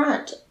in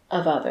front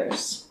of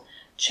others.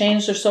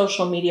 Change their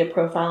social media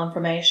profile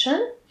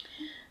information.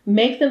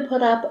 Make them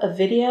put up a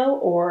video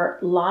or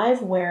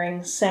live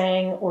wearing,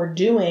 saying, or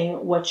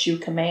doing what you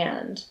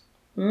command.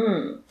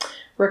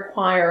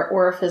 Require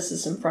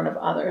orifices in front of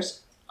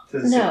others.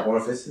 Does it say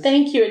orifices?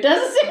 Thank you. It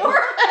doesn't say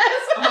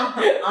orifice.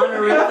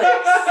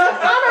 Honorifics.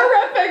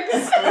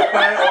 Honorifics.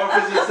 Require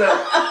orifices.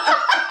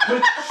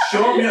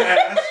 Show them your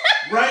ass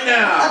right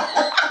now.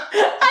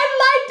 I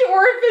liked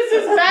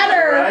orifices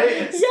better.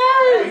 Right?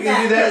 Yes. We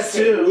can do that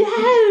too.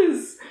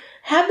 Yes.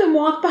 Have them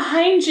walk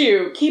behind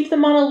you. Keep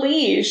them on a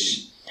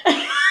leash.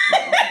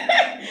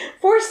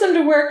 Force them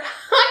to wear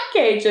cock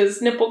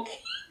cages, nipple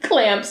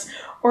clamps,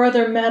 or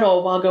other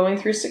metal while going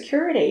through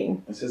security.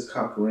 It says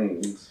cock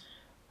rings.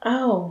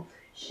 Oh.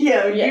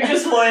 Yeah, you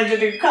just wanted to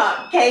do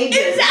cock cages.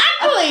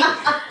 Exactly.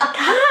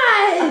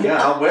 God. Yeah,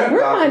 I'll wear a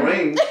Where cock am I-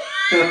 ring.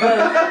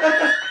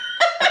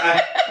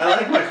 I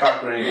like my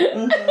cock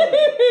ring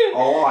a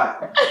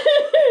lot.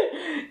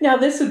 Now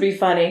this would be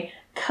funny.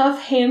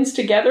 Cuff hands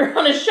together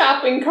on a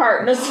shopping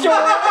cart in a store.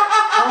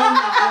 Oh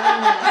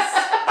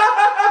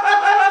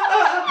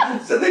my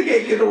So they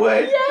can't get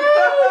away.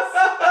 Yes,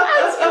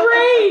 that's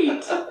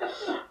great.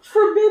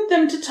 Forbid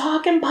them to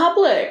talk in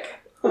public.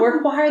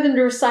 Require them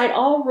to recite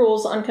all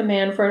rules on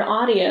command for an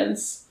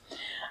audience.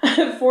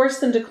 Force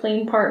them to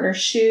clean partner's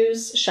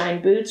shoes,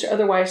 shine boots, or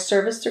otherwise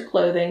service their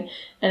clothing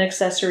and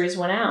accessories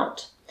when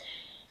out.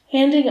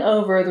 Handing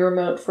over the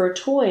remote for a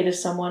toy to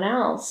someone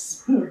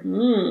else.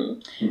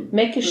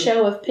 Make a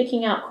show of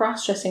picking out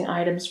cross-dressing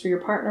items for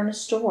your partner in a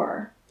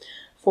store.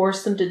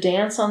 Force them to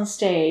dance on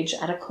stage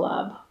at a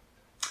club.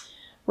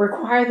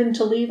 Require them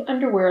to leave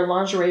underwear and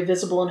lingerie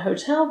visible in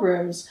hotel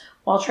rooms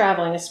while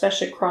traveling,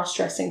 especially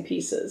cross-dressing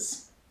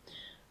pieces.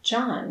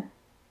 John,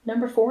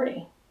 number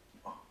 40.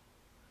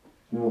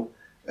 Well,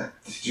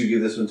 did you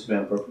give this one to me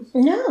on purpose?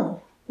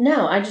 No,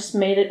 I just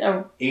made it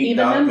a Eat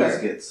even dog number.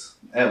 biscuits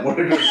at work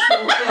or school.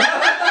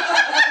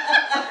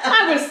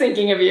 I was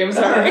thinking of you, I'm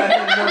sorry.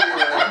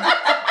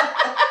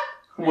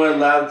 Wear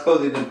loud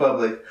clothing in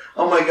public.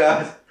 Oh my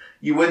God.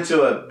 You went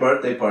to a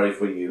birthday party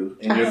for you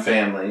and your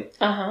family,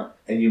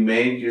 and you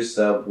made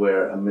yourself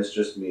wear a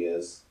Mistress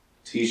Mia's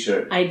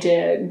t-shirt. I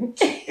did.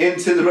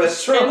 Into the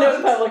restaurant. Into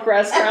a public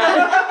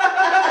restaurant.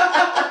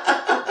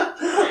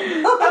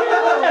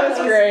 That was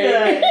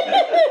great.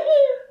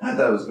 I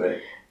thought it was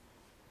great.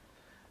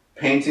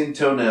 Painting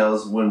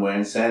toenails when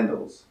wearing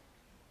sandals.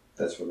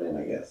 That's for men,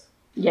 I guess.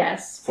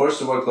 Yes. Forced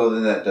to wear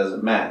clothing that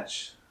doesn't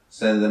match.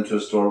 Send them to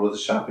a store with a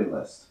shopping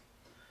list.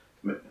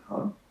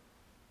 Huh?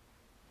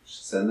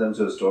 Send them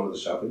to a store with a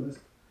shopping list?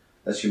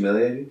 That's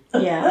humiliating?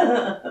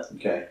 Yeah.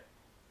 Okay.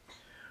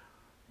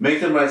 Make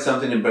them write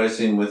something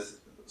embarrassing with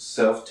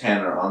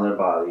self-tanner on their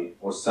body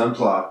or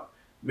sunblock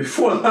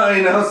before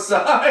lying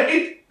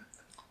outside.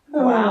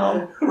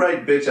 Wow.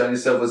 Write bitch on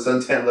yourself with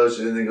suntan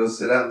lotion and then go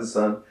sit out in the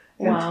sun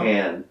and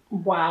tan.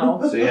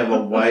 Wow. So you have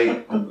a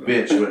white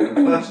bitch right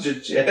across your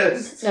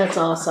chest. That's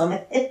awesome.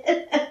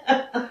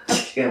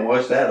 Can't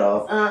wash that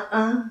off.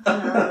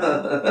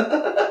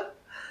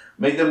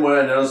 Make them wear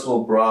a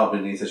noticeable bra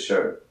beneath a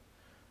shirt.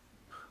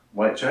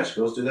 White trash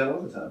girls do that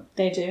all the time.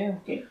 They do.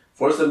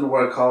 Force them to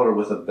wear a collar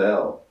with a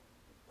bell.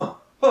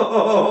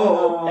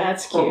 Oh,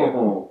 that's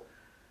cute.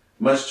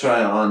 Must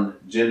try on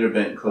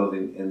gender-bent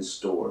clothing in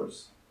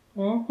stores.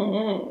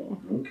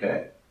 Mm-hmm.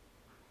 Okay.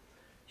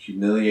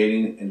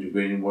 Humiliating and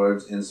degrading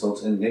words,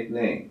 insults, and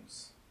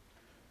nicknames.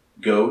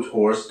 Goat,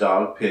 horse,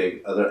 dog,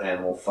 pig, other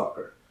animal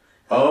fucker.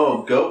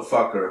 Oh, goat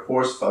fucker,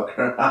 horse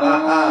fucker.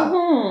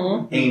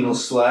 Anal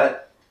slut.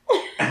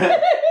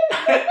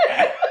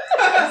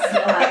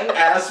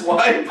 Ass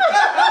wipe.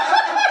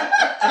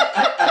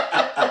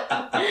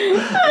 I'm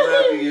gonna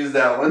have to use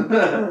that one.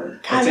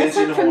 God, that's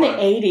like from the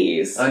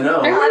 80s. I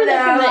know. I remember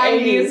that from the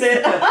 80s. Use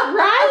it.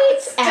 Right?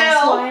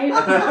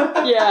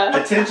 Asswipe.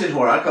 Yeah. Attention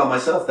whore. I call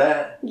myself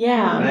that.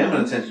 Yeah. I am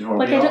an attention whore.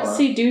 Like, I don't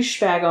see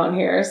douchebag on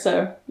here,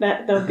 so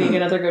that would be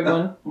another good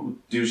one.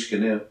 Douche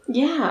canoe.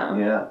 Yeah.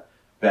 Yeah.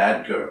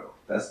 Bad girl.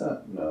 That's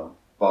not, no.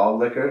 Ball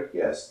liquor?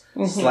 Yes.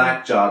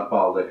 Slack jawed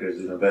ball liquor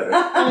is even better.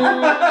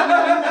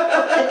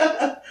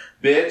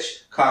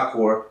 Bitch, cock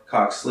whore,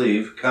 cock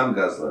sleeve, cum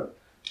guzzler.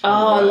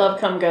 Oh, I love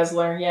cum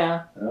guzzler.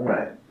 Yeah. All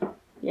right.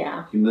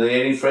 Yeah.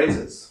 Humiliating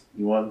phrases.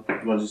 You want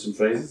to do some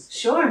phrases?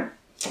 Sure.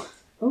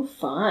 Oh,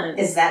 fun.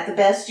 Is that the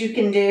best you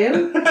can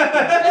do? Come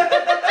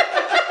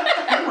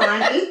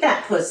on, eat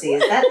that pussy.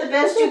 Is that the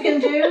best you can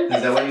do?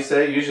 Is that what you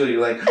say? Usually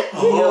you're like,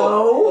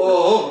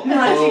 No,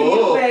 not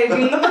you,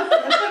 baby.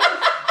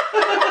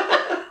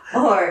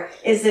 Or,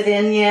 is it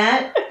in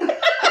yet?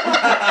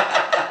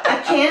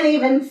 I can't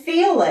even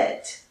feel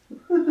it.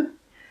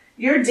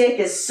 Your dick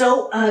is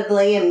so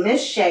ugly and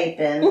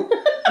misshapen.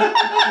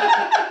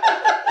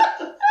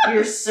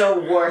 You're so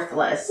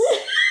worthless.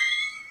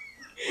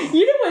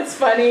 You know what's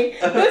funny?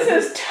 This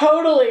is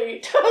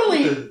totally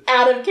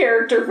out of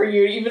character for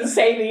you to even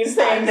say these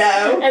things. I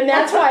know. And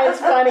that's why it's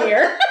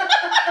funnier.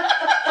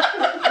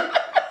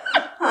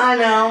 I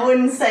know, I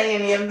wouldn't say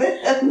any of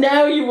this.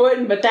 No, you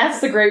wouldn't, but that's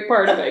the great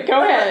part of it.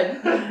 Go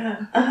ahead.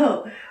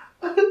 Oh,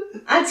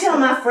 I tell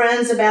my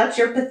friends about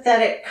your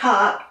pathetic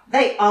cock.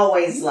 They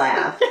always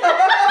laugh.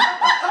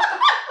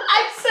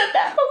 I've said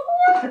that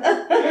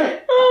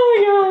before.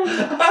 Oh my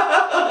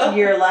God.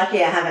 You're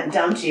lucky I haven't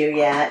dumped you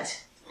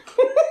yet.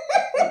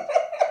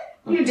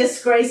 You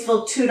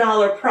disgraceful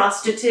 $2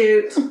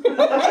 prostitute.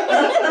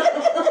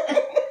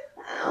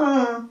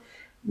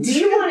 Do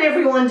you want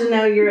everyone to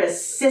know you're a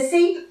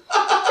sissy?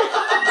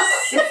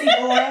 Sissy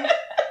boy?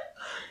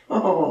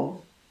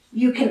 oh.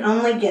 You can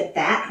only get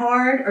that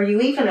hard? Are you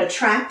even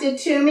attracted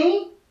to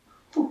me?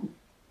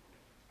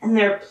 And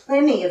there are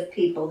plenty of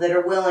people that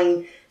are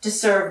willing to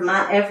serve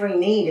my every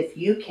need if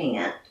you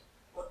can't.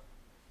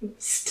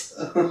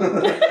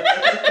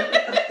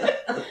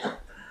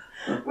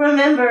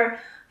 Remember,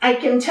 I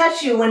can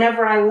touch you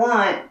whenever I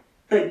want,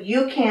 but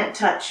you can't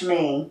touch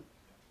me.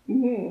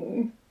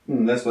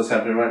 That's what's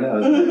happening right now,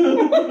 isn't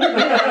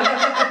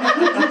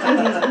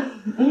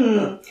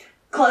it?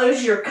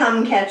 Close your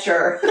cum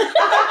catcher.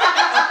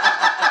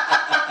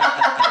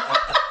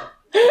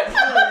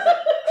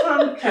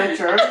 Cum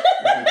catcher.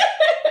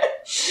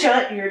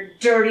 Shut your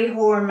dirty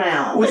whore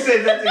mouth. We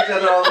say that to each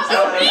other all the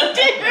time. We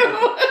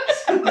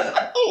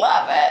do.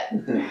 Love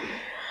it.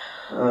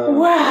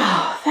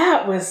 Wow,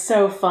 that was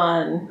so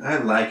fun. I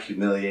like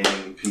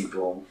humiliating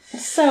people.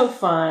 So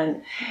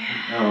fun.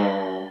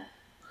 Oh.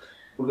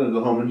 We're going to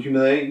go home and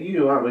humiliate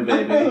you, aren't we,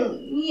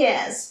 baby?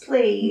 Yes,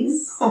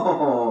 please.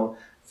 Oh,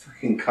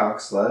 fucking cock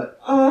slut.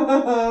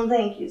 Oh,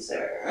 thank you,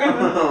 sir.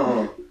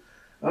 Oh.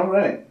 All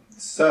right.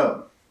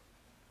 So,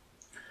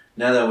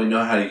 now that we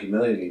know how to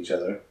humiliate each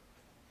other.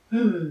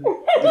 Do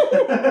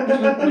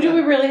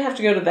we really have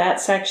to go to that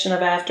section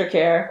of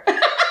aftercare?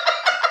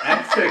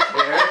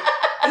 Aftercare?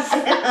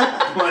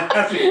 My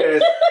aftercare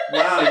is,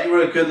 wow, you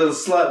were a good little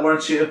slut,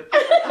 weren't you?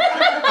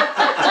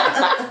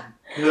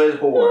 Good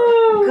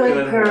whore.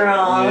 Good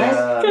girl.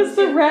 Yeah. Because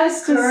the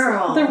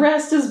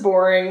rest is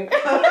boring.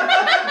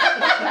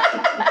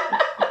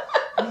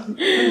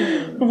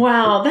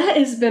 Wow, that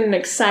has been an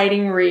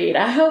exciting read.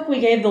 I hope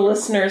we gave the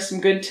listeners some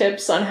good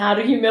tips on how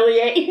to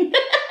humiliate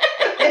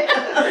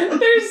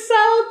their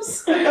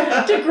subs.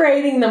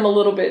 Degrading them a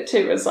little bit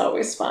too is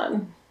always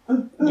fun.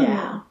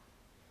 Yeah.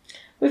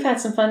 We've had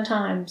some fun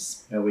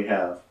times. Yeah, we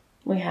have.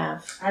 We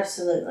have.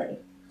 Absolutely.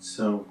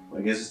 So,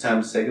 I guess it's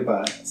time to say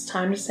goodbye. It's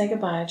time to say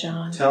goodbye,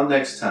 John. Till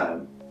next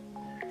time,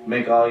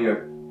 make all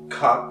your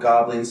cock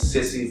gobbling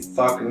sissy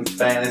fucking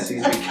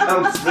fantasies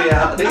become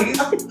realities.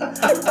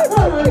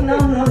 Oh,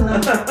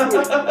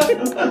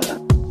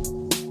 no.